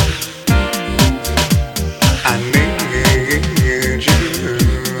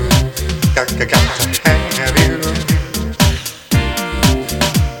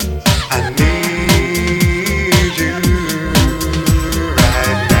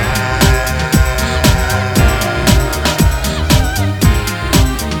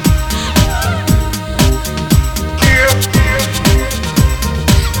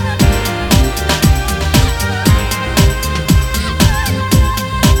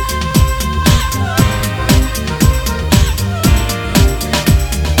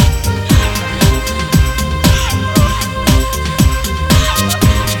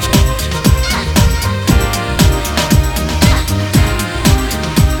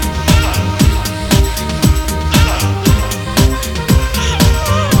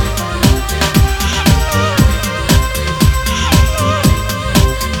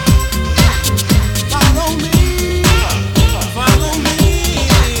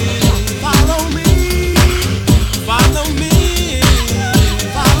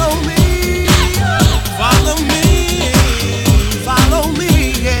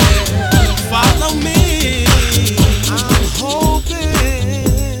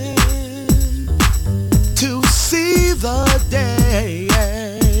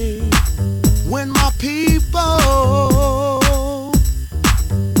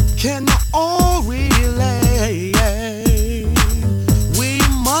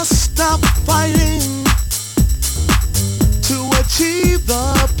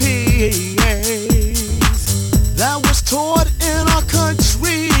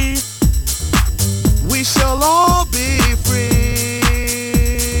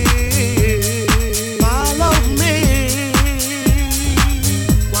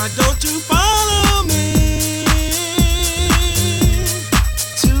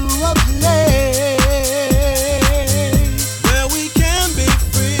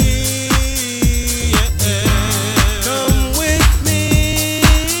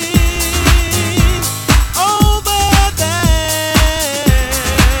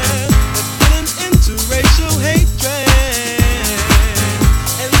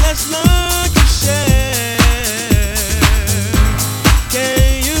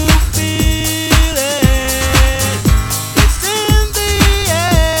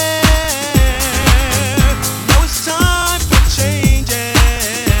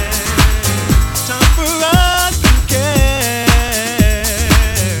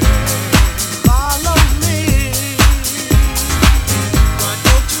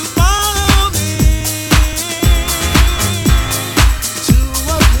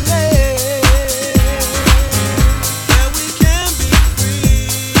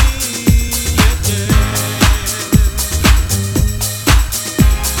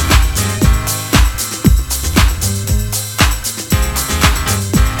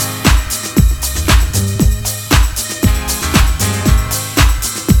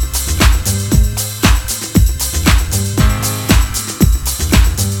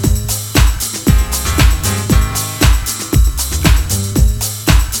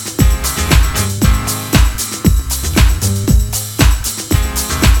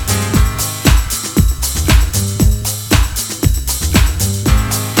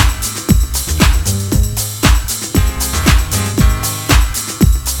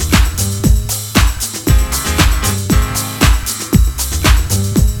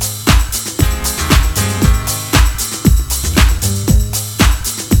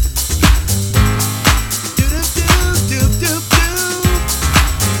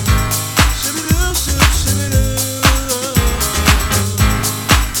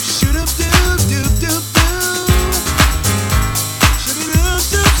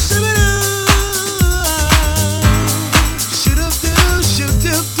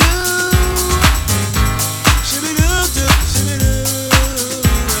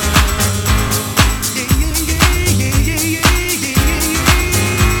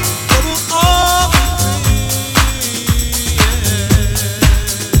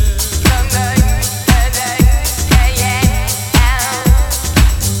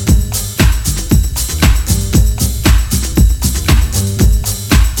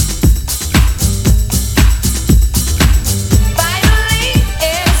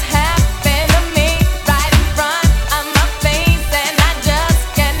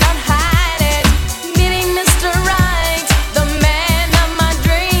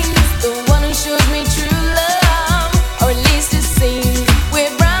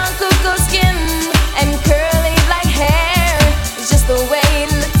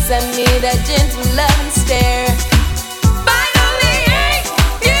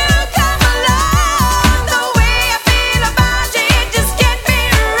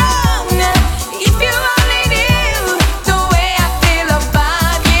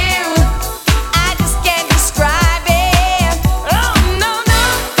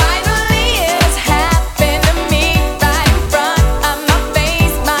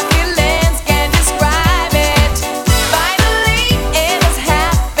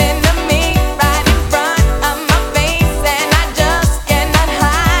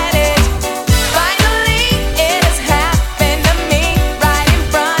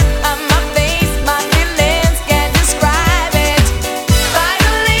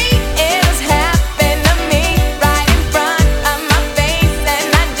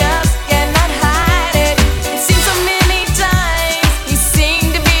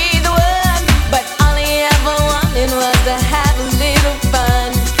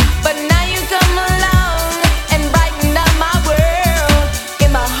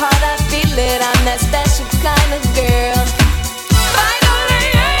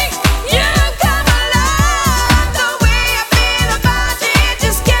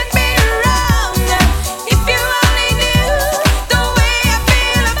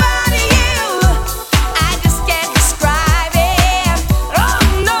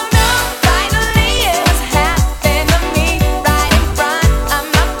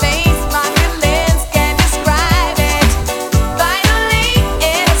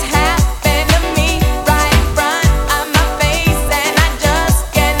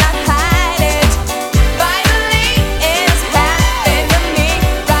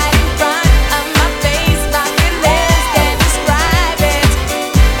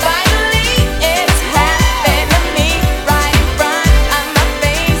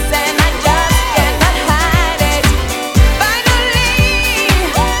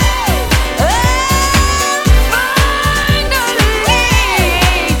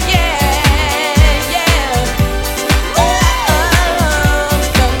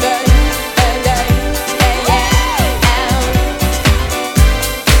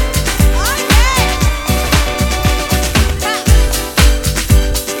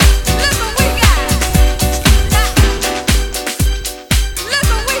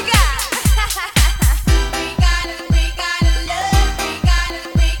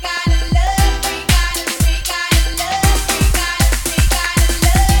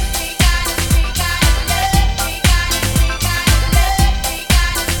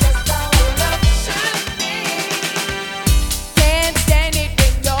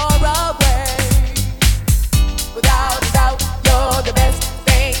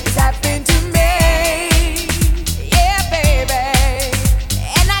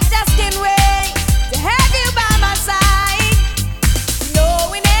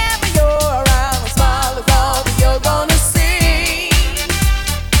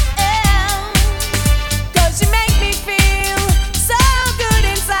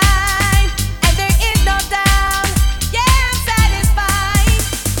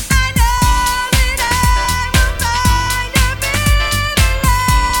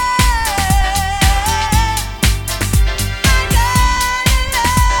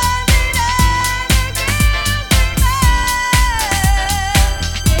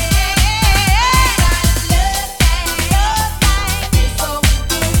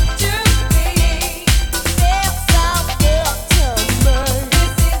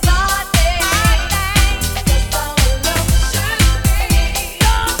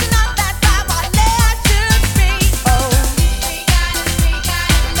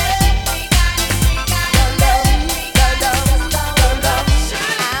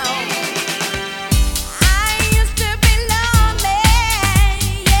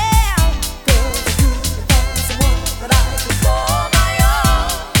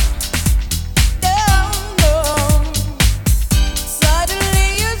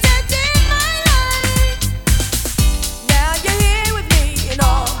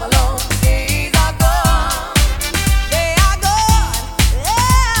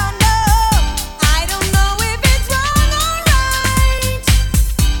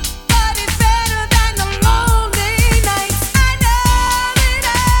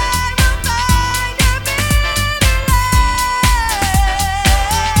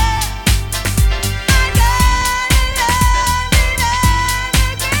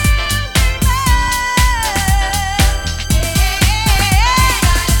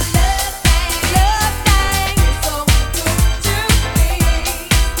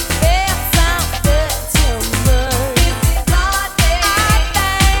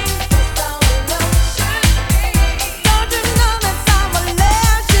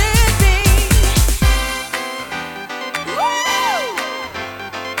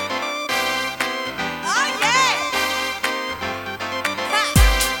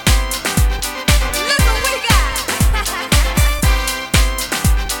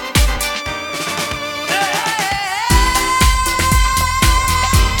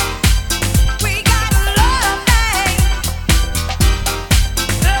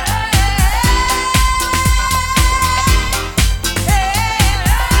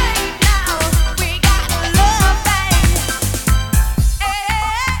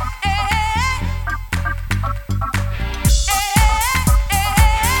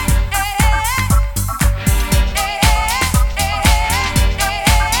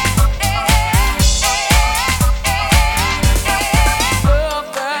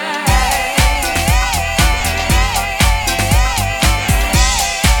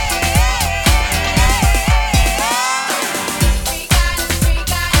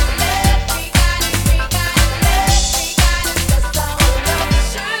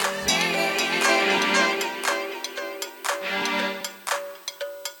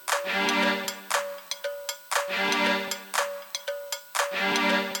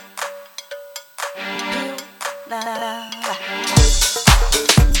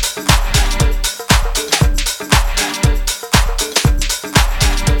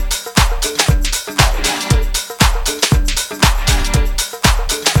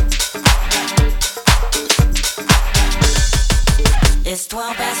It's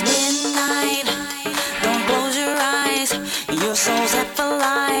 12 past midnight. Don't close your eyes. Your soul's set for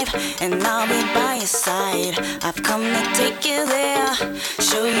life, and I'll be by your side. I've come to take you there,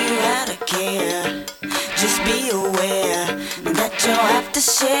 show you how to care. Just be aware that you'll have to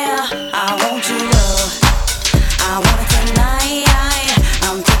share. I want your love, I want it tonight.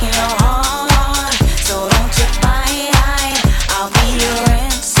 I'm taking your heart, so don't you fight. I'll be your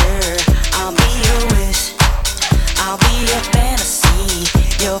answer, I'll be your wish, I'll be your fantasy,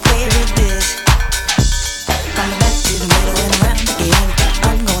 your favorite dish. Come back to the middle and around again.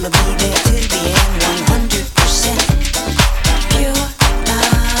 I'm gonna be there till the end, 100% pure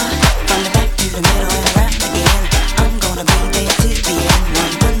love. From the back to the middle and around again. I'm gonna be there till the end,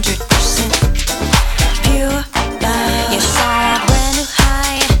 100% pure love. You saw a brand new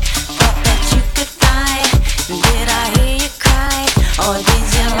high, thought that you could fly. Did I hear you cry, or did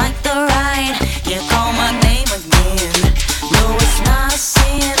you like the ride? You call my name again, no it's not a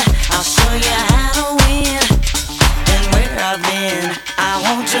sin. I'll show you how to win, and where I've been. I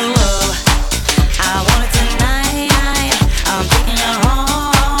want your love, I want it tonight. I'm taking your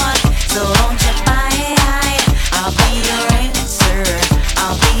heart, so don't you fight. I'll be your answer,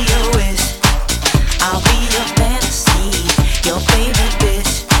 I'll be your wish, I'll be your fantasy, your favorite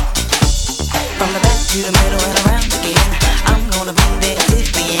bitch. From the back to the middle and around again. I'm gonna be there till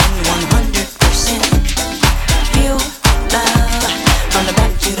the end, 100% pure love. From the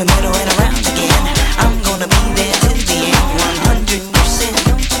back to the middle and around again. I'm gonna be there till the end, 100%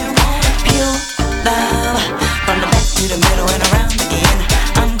 pure love. From the back to the middle and around again.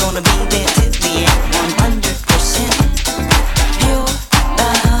 I'm gonna be there till the end, 100% pure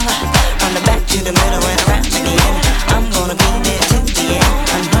love. From the back to the middle and around again. I'm gonna be there till the end,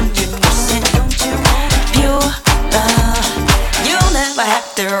 100% pure love. You'll never have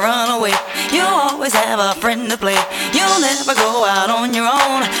to run away, you'll always have a friend to play. You'll never go out on your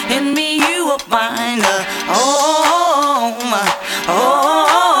own, in me you will find a home,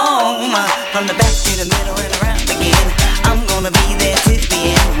 home. From the back to the middle and around again. I'm gonna be there till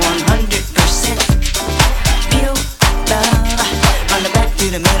the end, 100% pure love. From the back to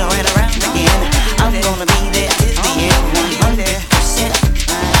the middle and around again. I'm gonna be there till the end, 100%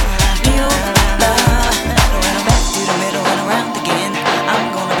 pure love. Back to the middle and around again. I'm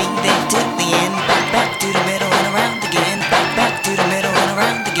gonna be there till the end. Back to the middle and around again. Back to the middle and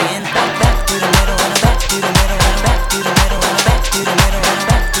around again. Back to the middle and back to the middle and back to the middle and back to the middle and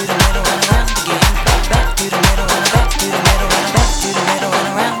back to the middle and around again. Back to the middle and back to the middle and back to the middle and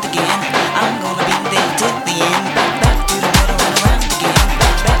around again. I'm gonna be there till the end. Back to the middle and around again.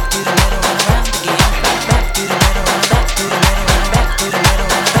 Back to the middle and around again. Back to the middle and back to the middle and back to the middle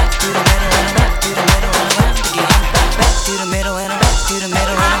and back to the middle and back to the middle and around again. Back to the middle and back to the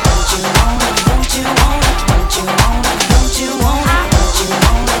middle and don't you want it? Don't you want it? Don't you want it? Don't you want it? Don't you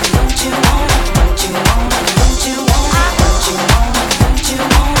want it?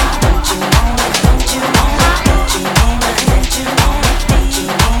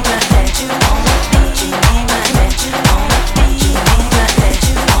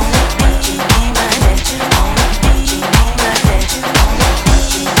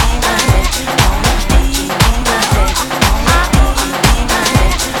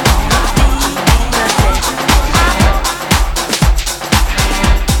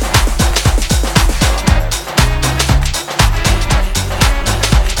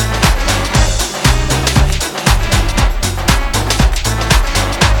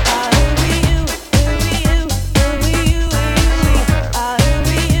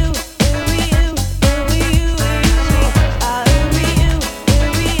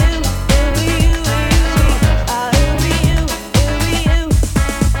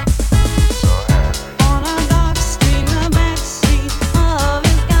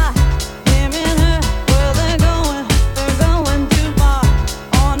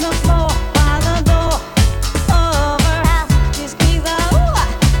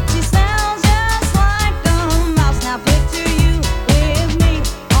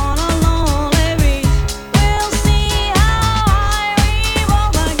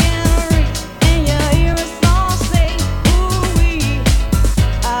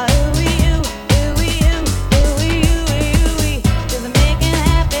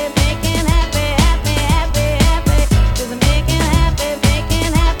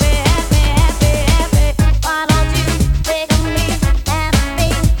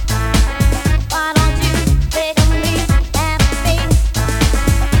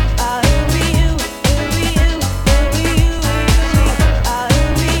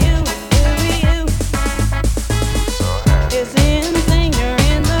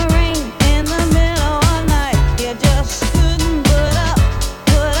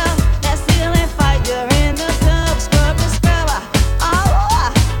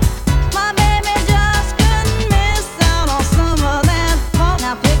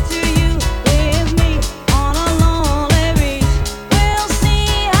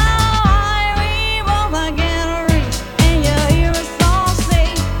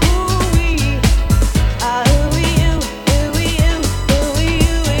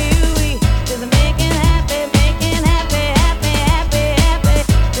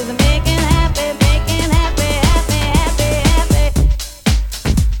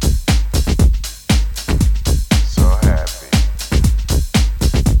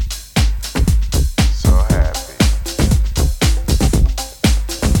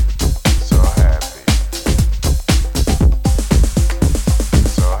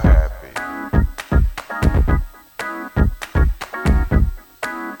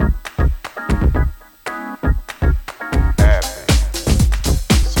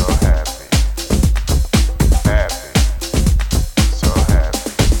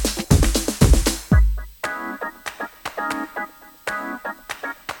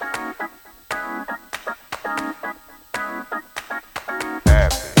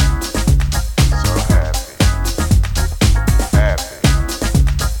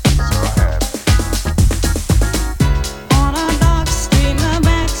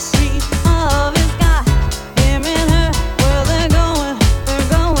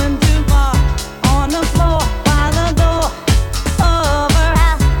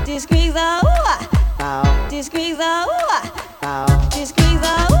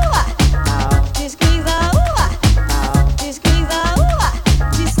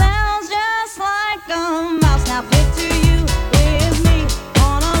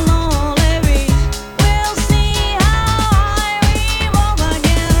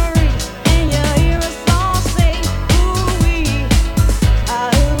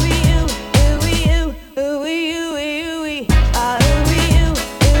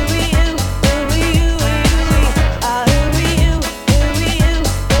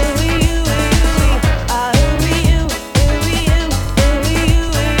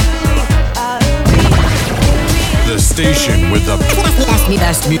 station with the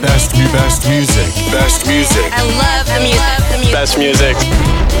best music. Best music. I love the music. Best music.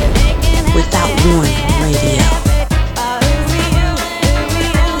 Without Warning Radio.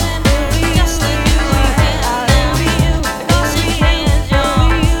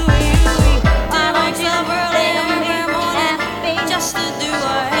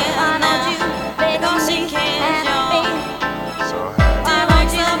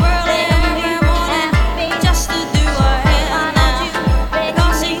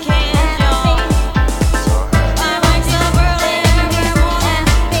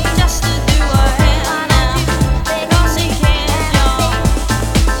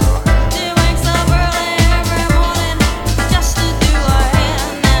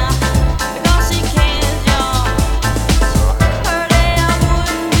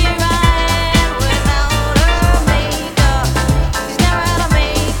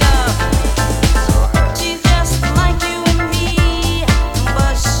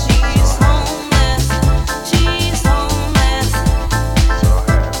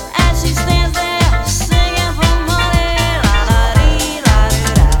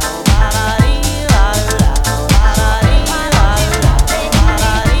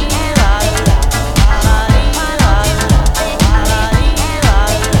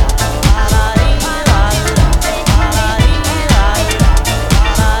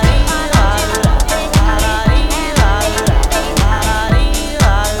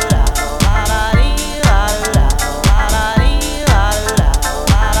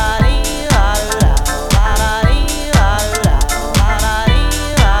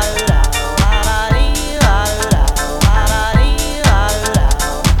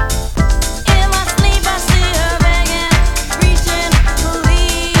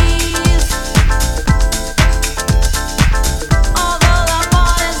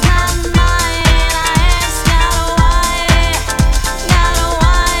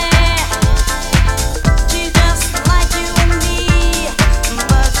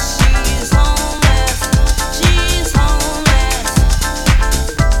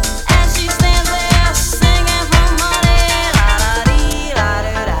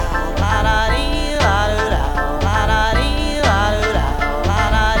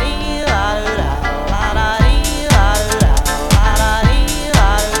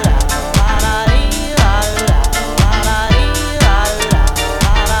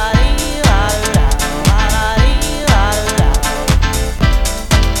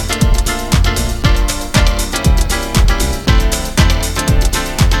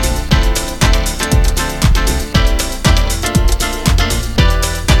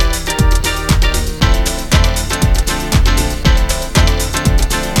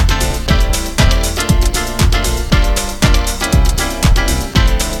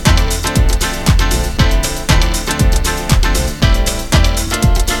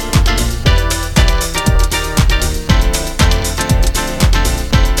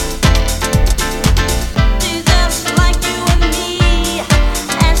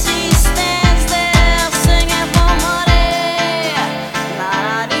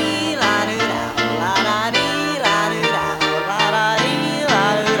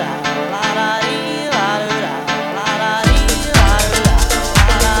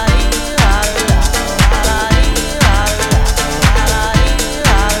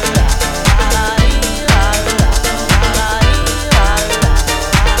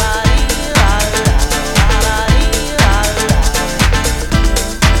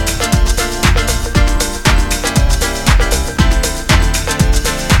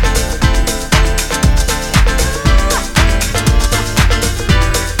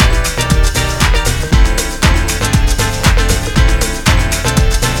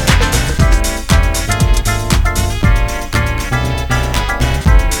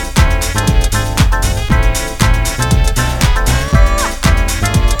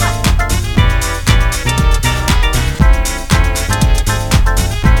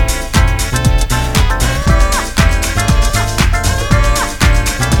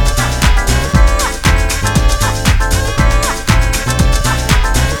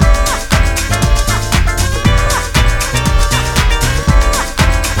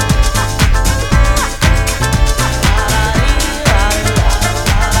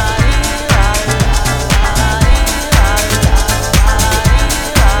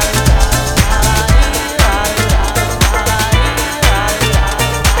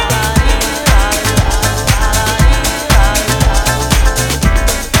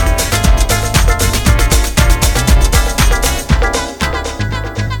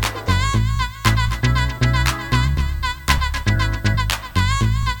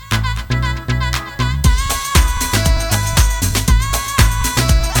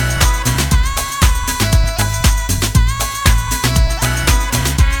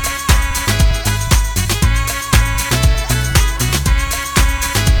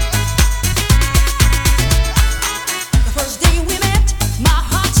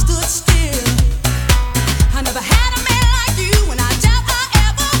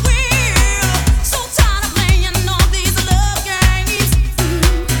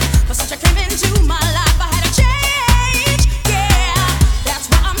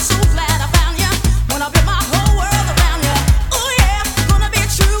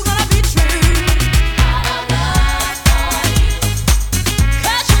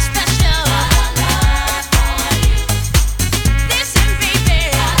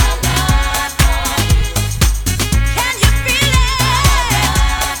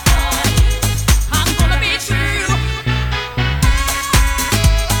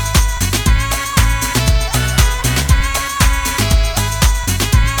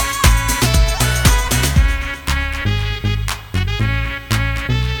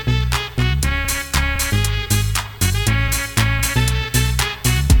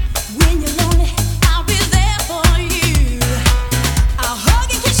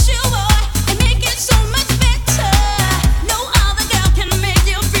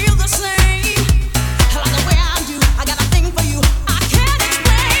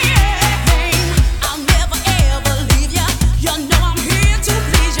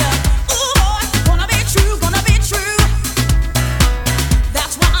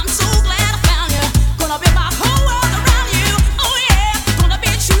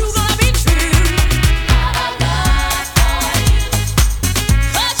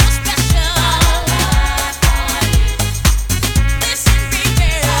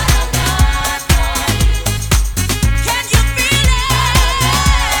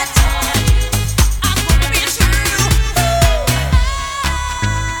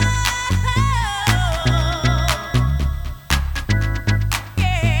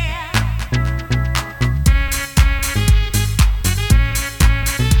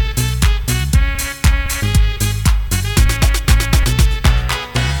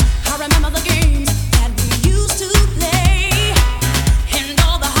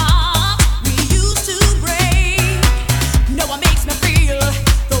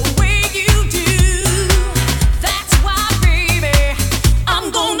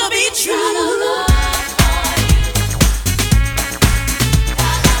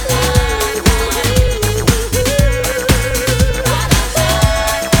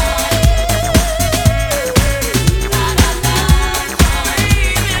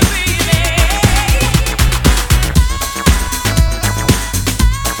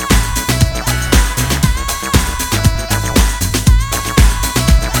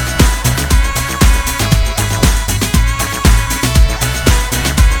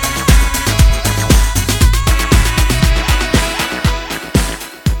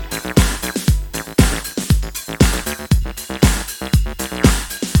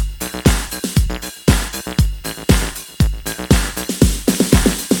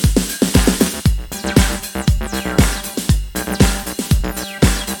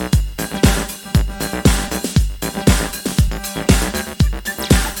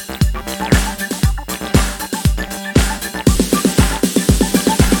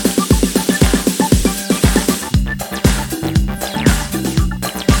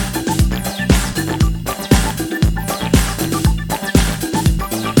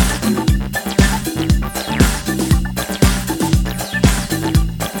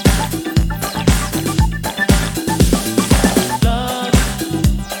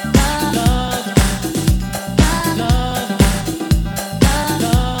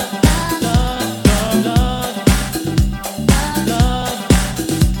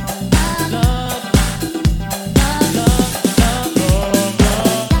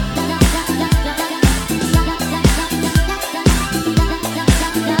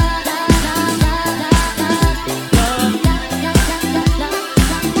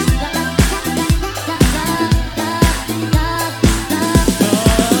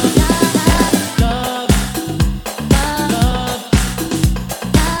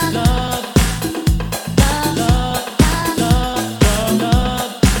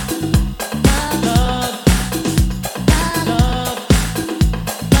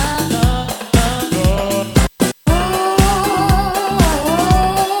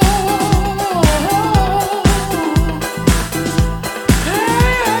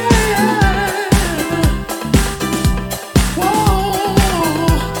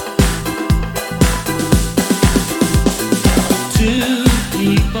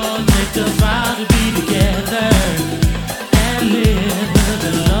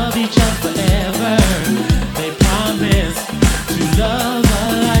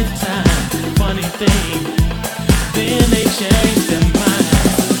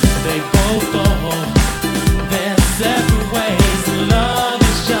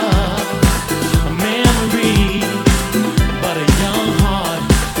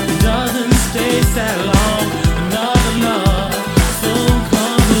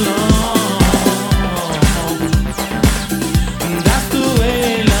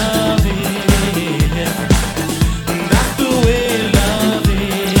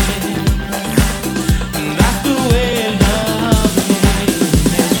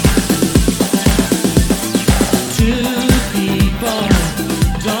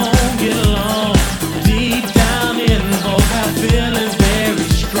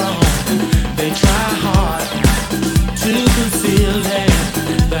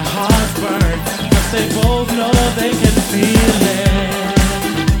 they both know they can feel it.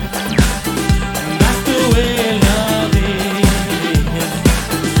 That's the way love is.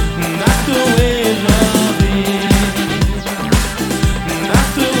 That's the way love is.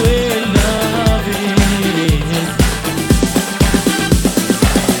 That's the way love is.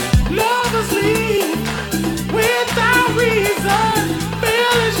 Lovers leave without reason,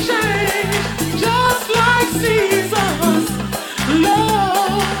 feeling shame, just like seasons.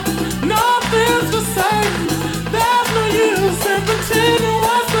 Love, nothing's the same. There's no use in pretending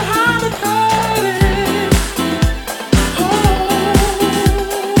what's behind the curtain. Oh,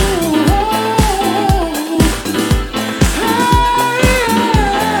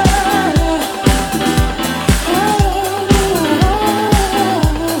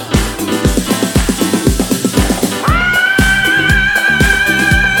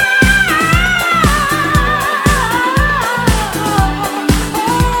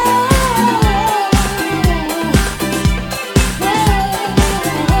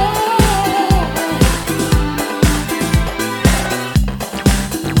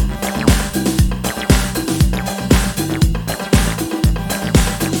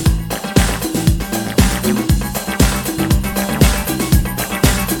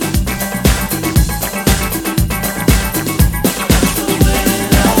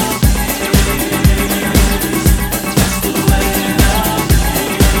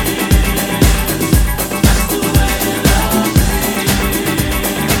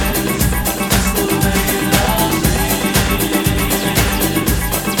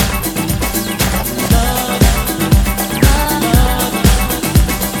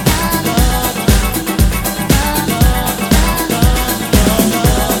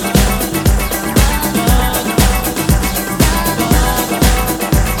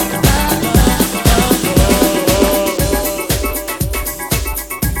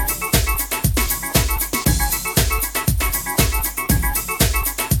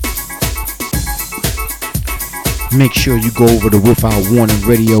 Make sure you go over to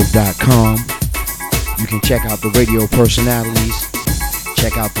withoutwarningradio.com. You can check out the radio personalities,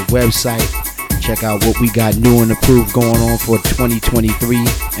 check out the website, check out what we got new and approved going on for 2023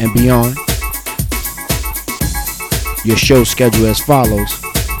 and beyond. Your show schedule as follows.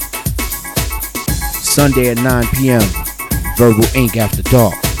 Sunday at 9 p.m., Verbal Ink After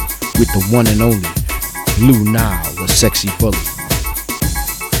Dark with the one and only Blue Nile, the sexy bully.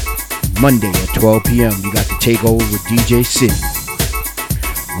 Monday at 12 p.m., you got the Takeover with DJ City.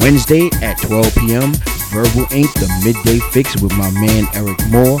 Wednesday at 12 p.m., Verbal Ink, the Midday Fix with my man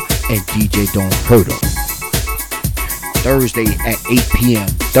ERYK Moore and DJ Don't Hurt 'Em. Thursday at 8 p.m.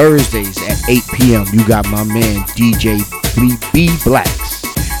 Thursdays at 8 p.m., you got my man DJ B Blacks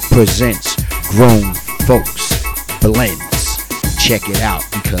presents Grown Folks Blends. Check it out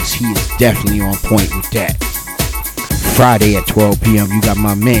because he is definitely on point with that. Friday at 12 p.m., you got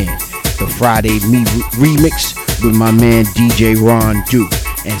my man, the Friday Me Remix with my man DJ Ron Duke.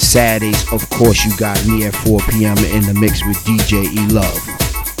 And Saturdays, of course, you got me at 4 p.m. in the mix with DJ E Love.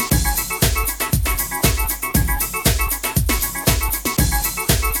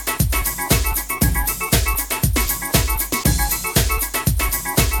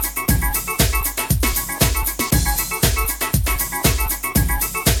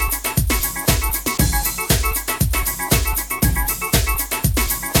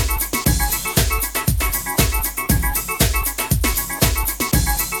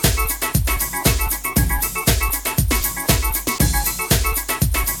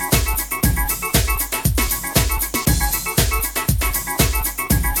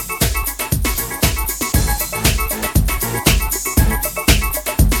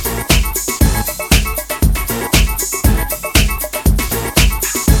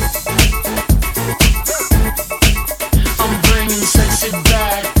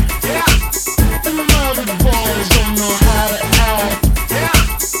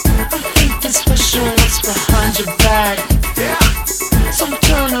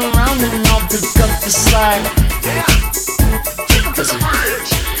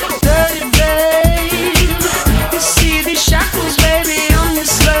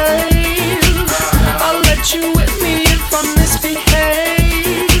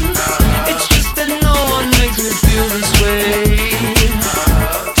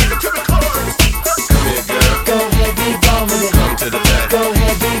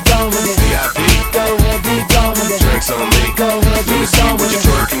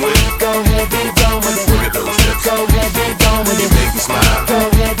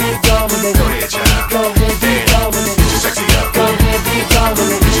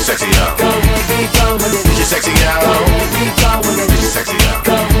 Sexy out. Go ahead, be gone with it. Get your sexy up.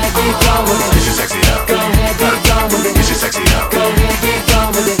 Go ahead, be gone with it. Get your sexy up.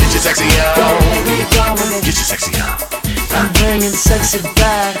 bringing sexy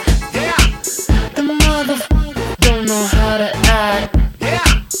back. The motherfucker don't know how to act.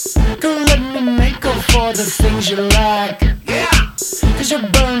 Girl, let me make up for the things you lack. Cause you're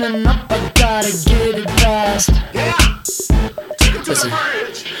burning up, I gotta get it fast. Listen.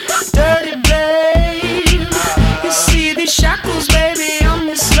 Dirty babe, you see these shackles, baby, I'm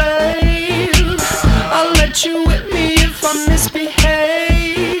your slave. I'll let you whip me if I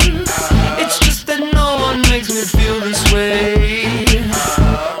misbehave. It's just that no one makes me feel this way.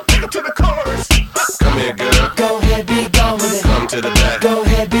 Take it to the chorus. Come here, girl. Go ahead, be gone with it. Come to the back. Go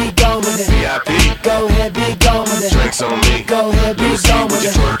ahead, be gone with it. VIP. Go ahead, be gone with it. Drinks on me. Go ahead, be gone with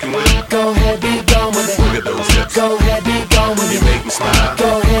it. Twerking with. Go ahead, be gone with it. Look at those hips. Go ahead, be gone with it. You make me smile.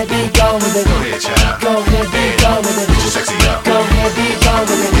 Go ahead, be gone with it. Go ahead, child. Go ahead, be gone with it. Get your sexy up. Go ahead, be gone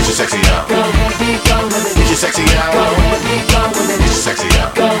with it. Get your sexy up. Go ahead, be gone with it. Get your sexy out. Go ahead, be gone with it. Get your sexy up.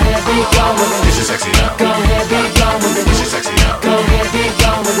 Go ahead, be gone with it. Get your sexy up. Go ahead, be gone with it. Get your sexy up. Go ahead, be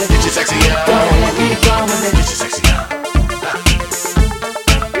gone with it. Get your sexy up. Go ahead, be gone with it. Get your sexy up.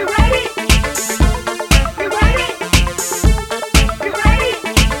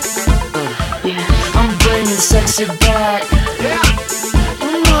 I'm bringing sexy back.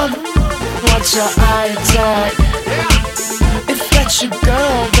 Mother, watch your eye attack. If that's your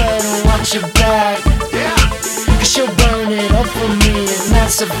girl, better watch your back. Cause she'll burn it up for me, and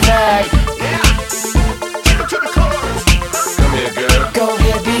that's a fact. Come here, girl. Go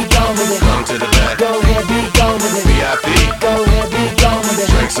ahead, be gone with it. Come to the back. Go ahead, be gone with it. VIP. Go ahead, be gone with it.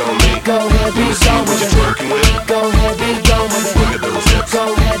 Drinks on me. Go ahead, be gone with it. Twerking with. Go ahead, be gone with it. Look at those hips. Go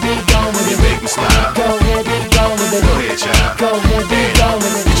ahead, be gone with You it. make me smile. Go ahead, be gone with it. Go ahead, child. Go ahead, be gone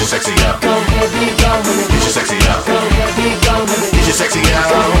with it. Get your sexy up. Go ahead, be gone with it. Get your sexy up. Go ahead, be gone with it. Get your sexy out.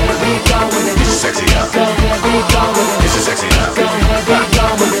 Go ahead, be gone with it. Get your sexy up. Go ahead, be gone with it. Get your sexy up. Go ahead, be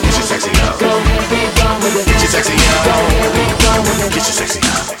gone with it. Get your sexy up. Go ahead, be gone with it. Get your sexy up. Go ahead, be gone with it. Get your sexy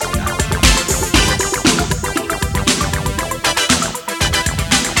up.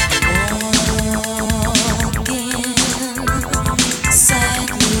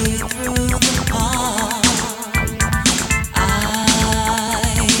 Sadly through the park, I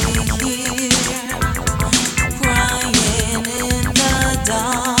hear crying in the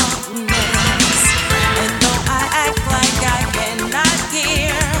darkness.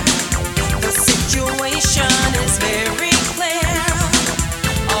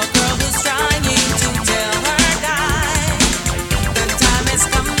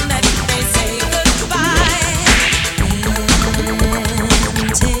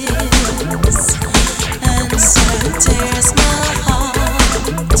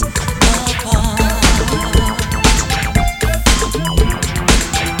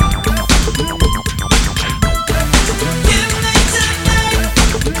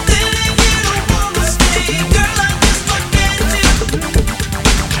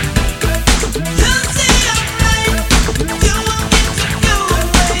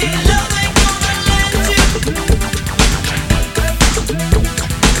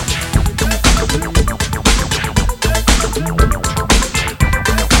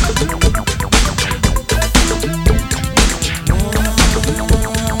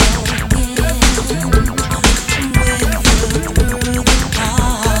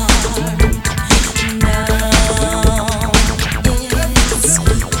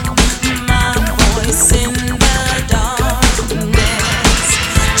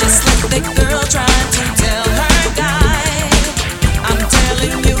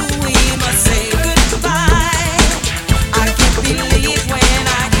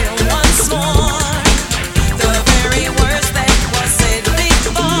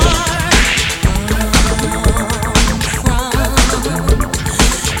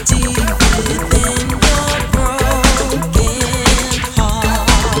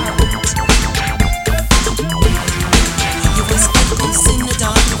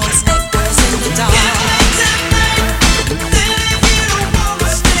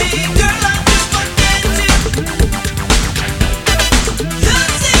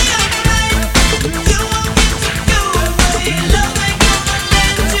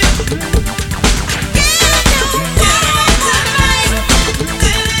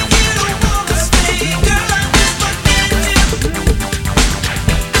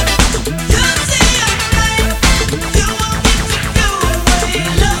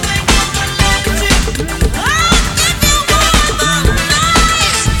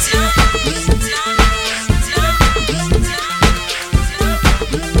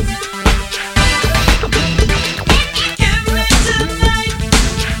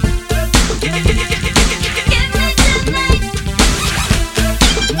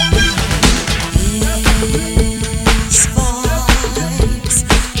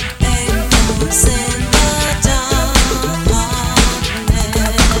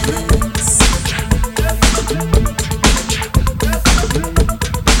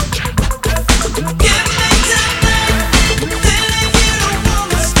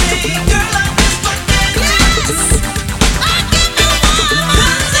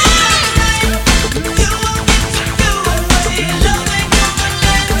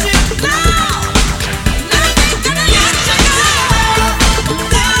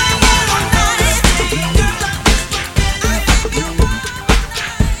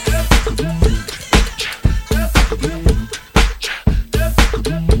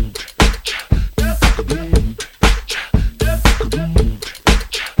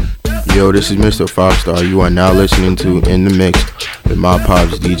 Yo, this is Mr. 5-Star. You are now listening to In the Mix with my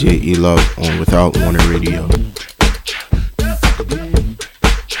pops, DJ E-Love, on Without Warning Radio.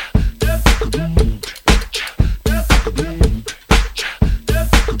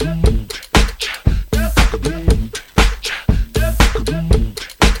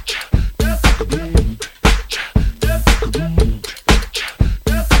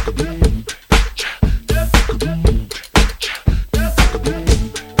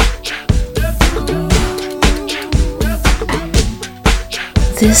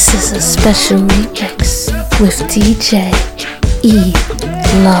 This is a special remix with DJ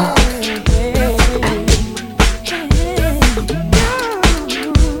E-Love.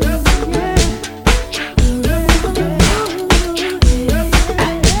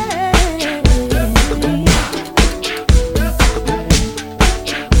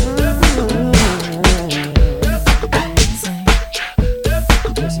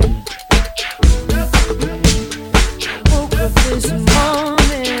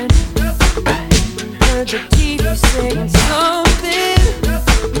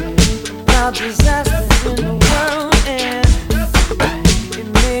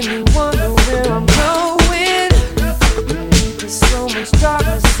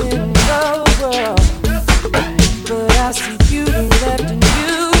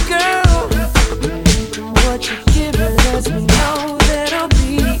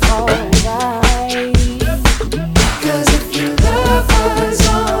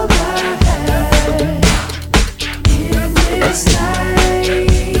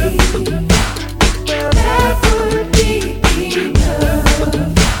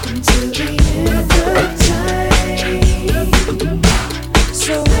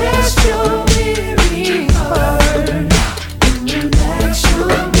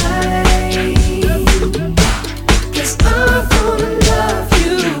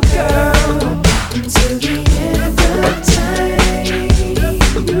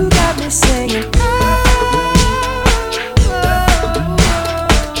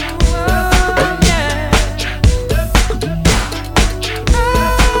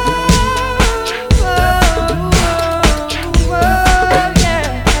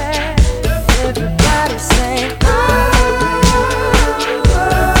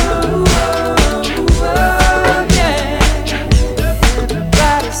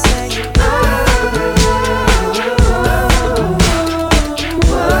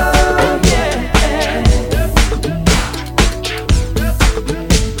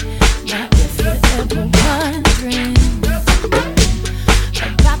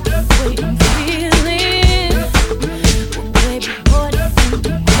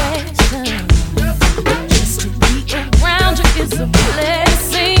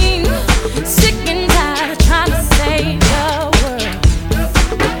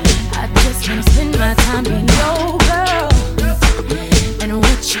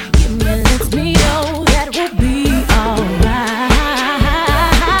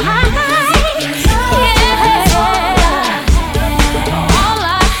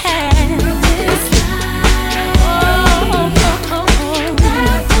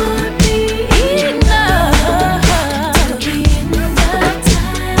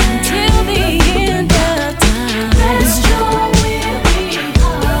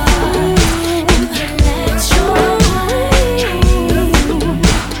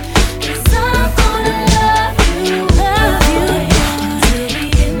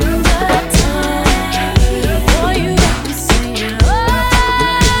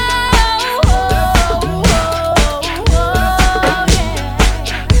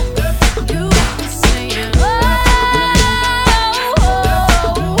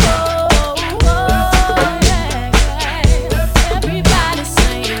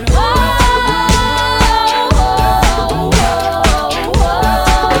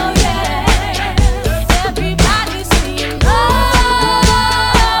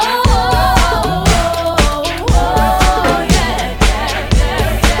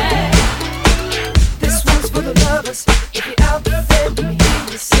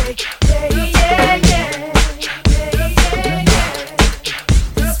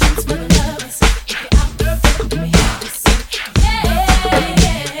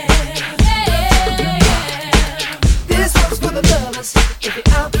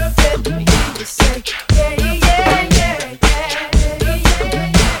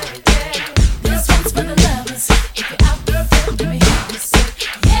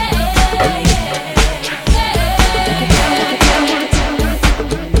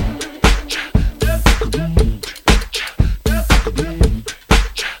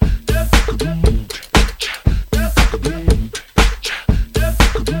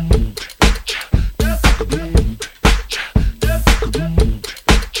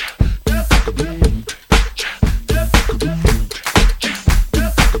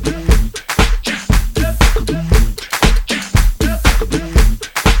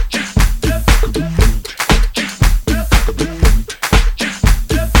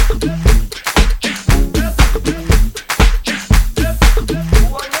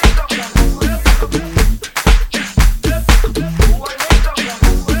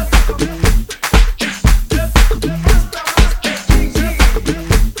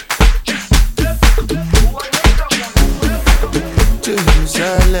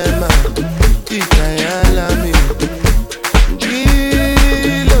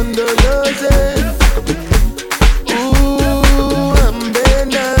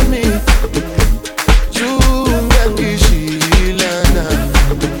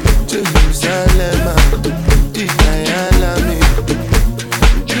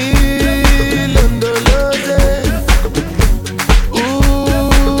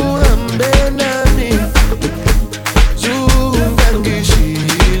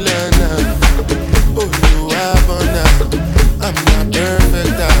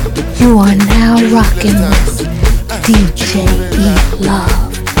 rocking with DJ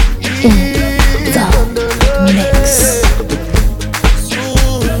E-Love in the mix.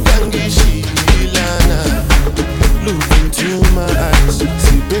 Look into my eyes,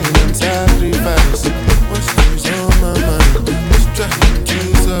 see pain and sacrifice. What's goes on my mind? Just trying to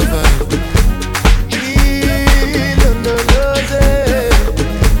survive.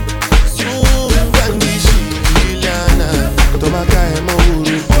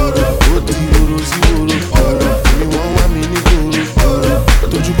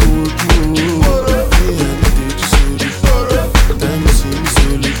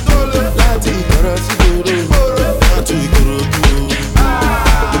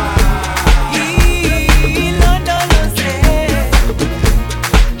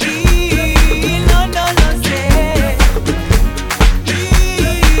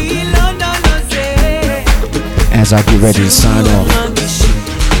 As I get ready to sign off,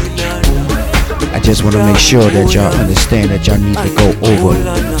 I just want to make sure that y'all understand that y'all need to go over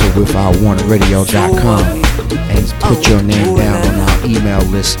to withoutwarnerradio.com and put your name down on our email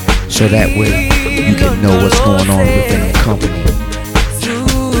list so that way you can know what's going on within the company.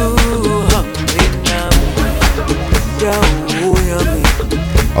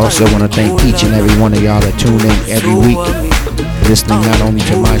 Also want to thank each and every one of y'all that tune in every week, listening not only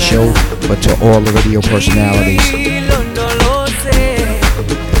to my show but to all the radio personalities.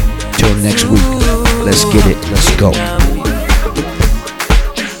 Till next week, let's get it, let's go.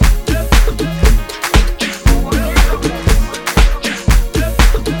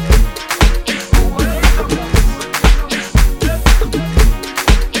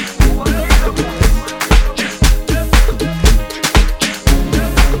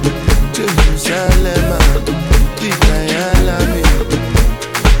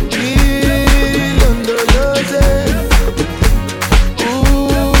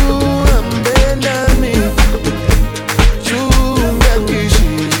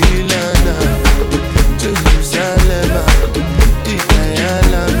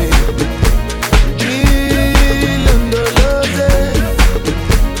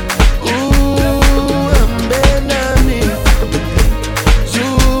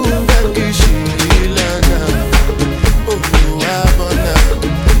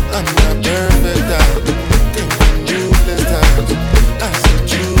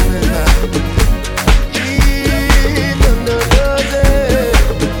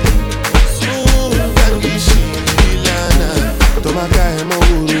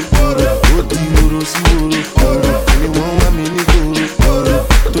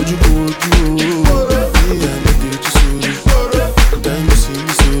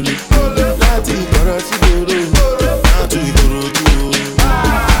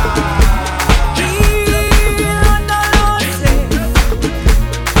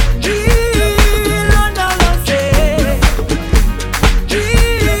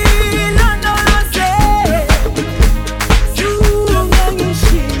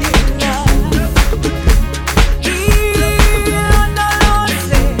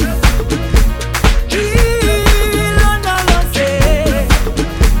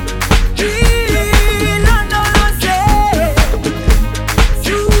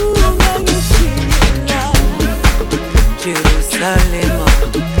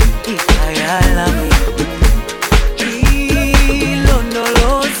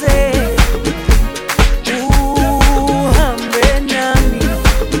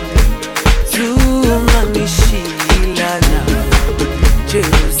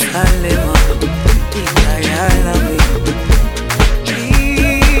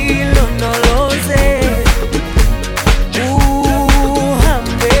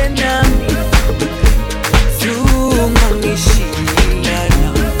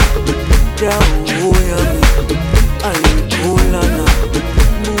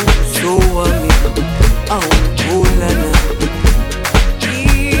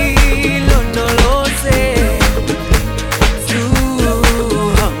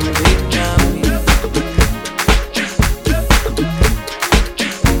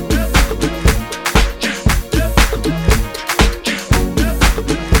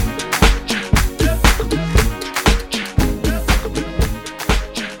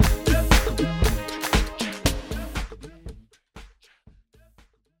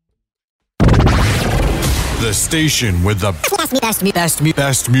 The station with the best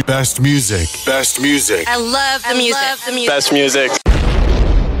music. Best music. I love the music. Best music.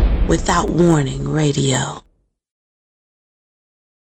 Without Warning Radio.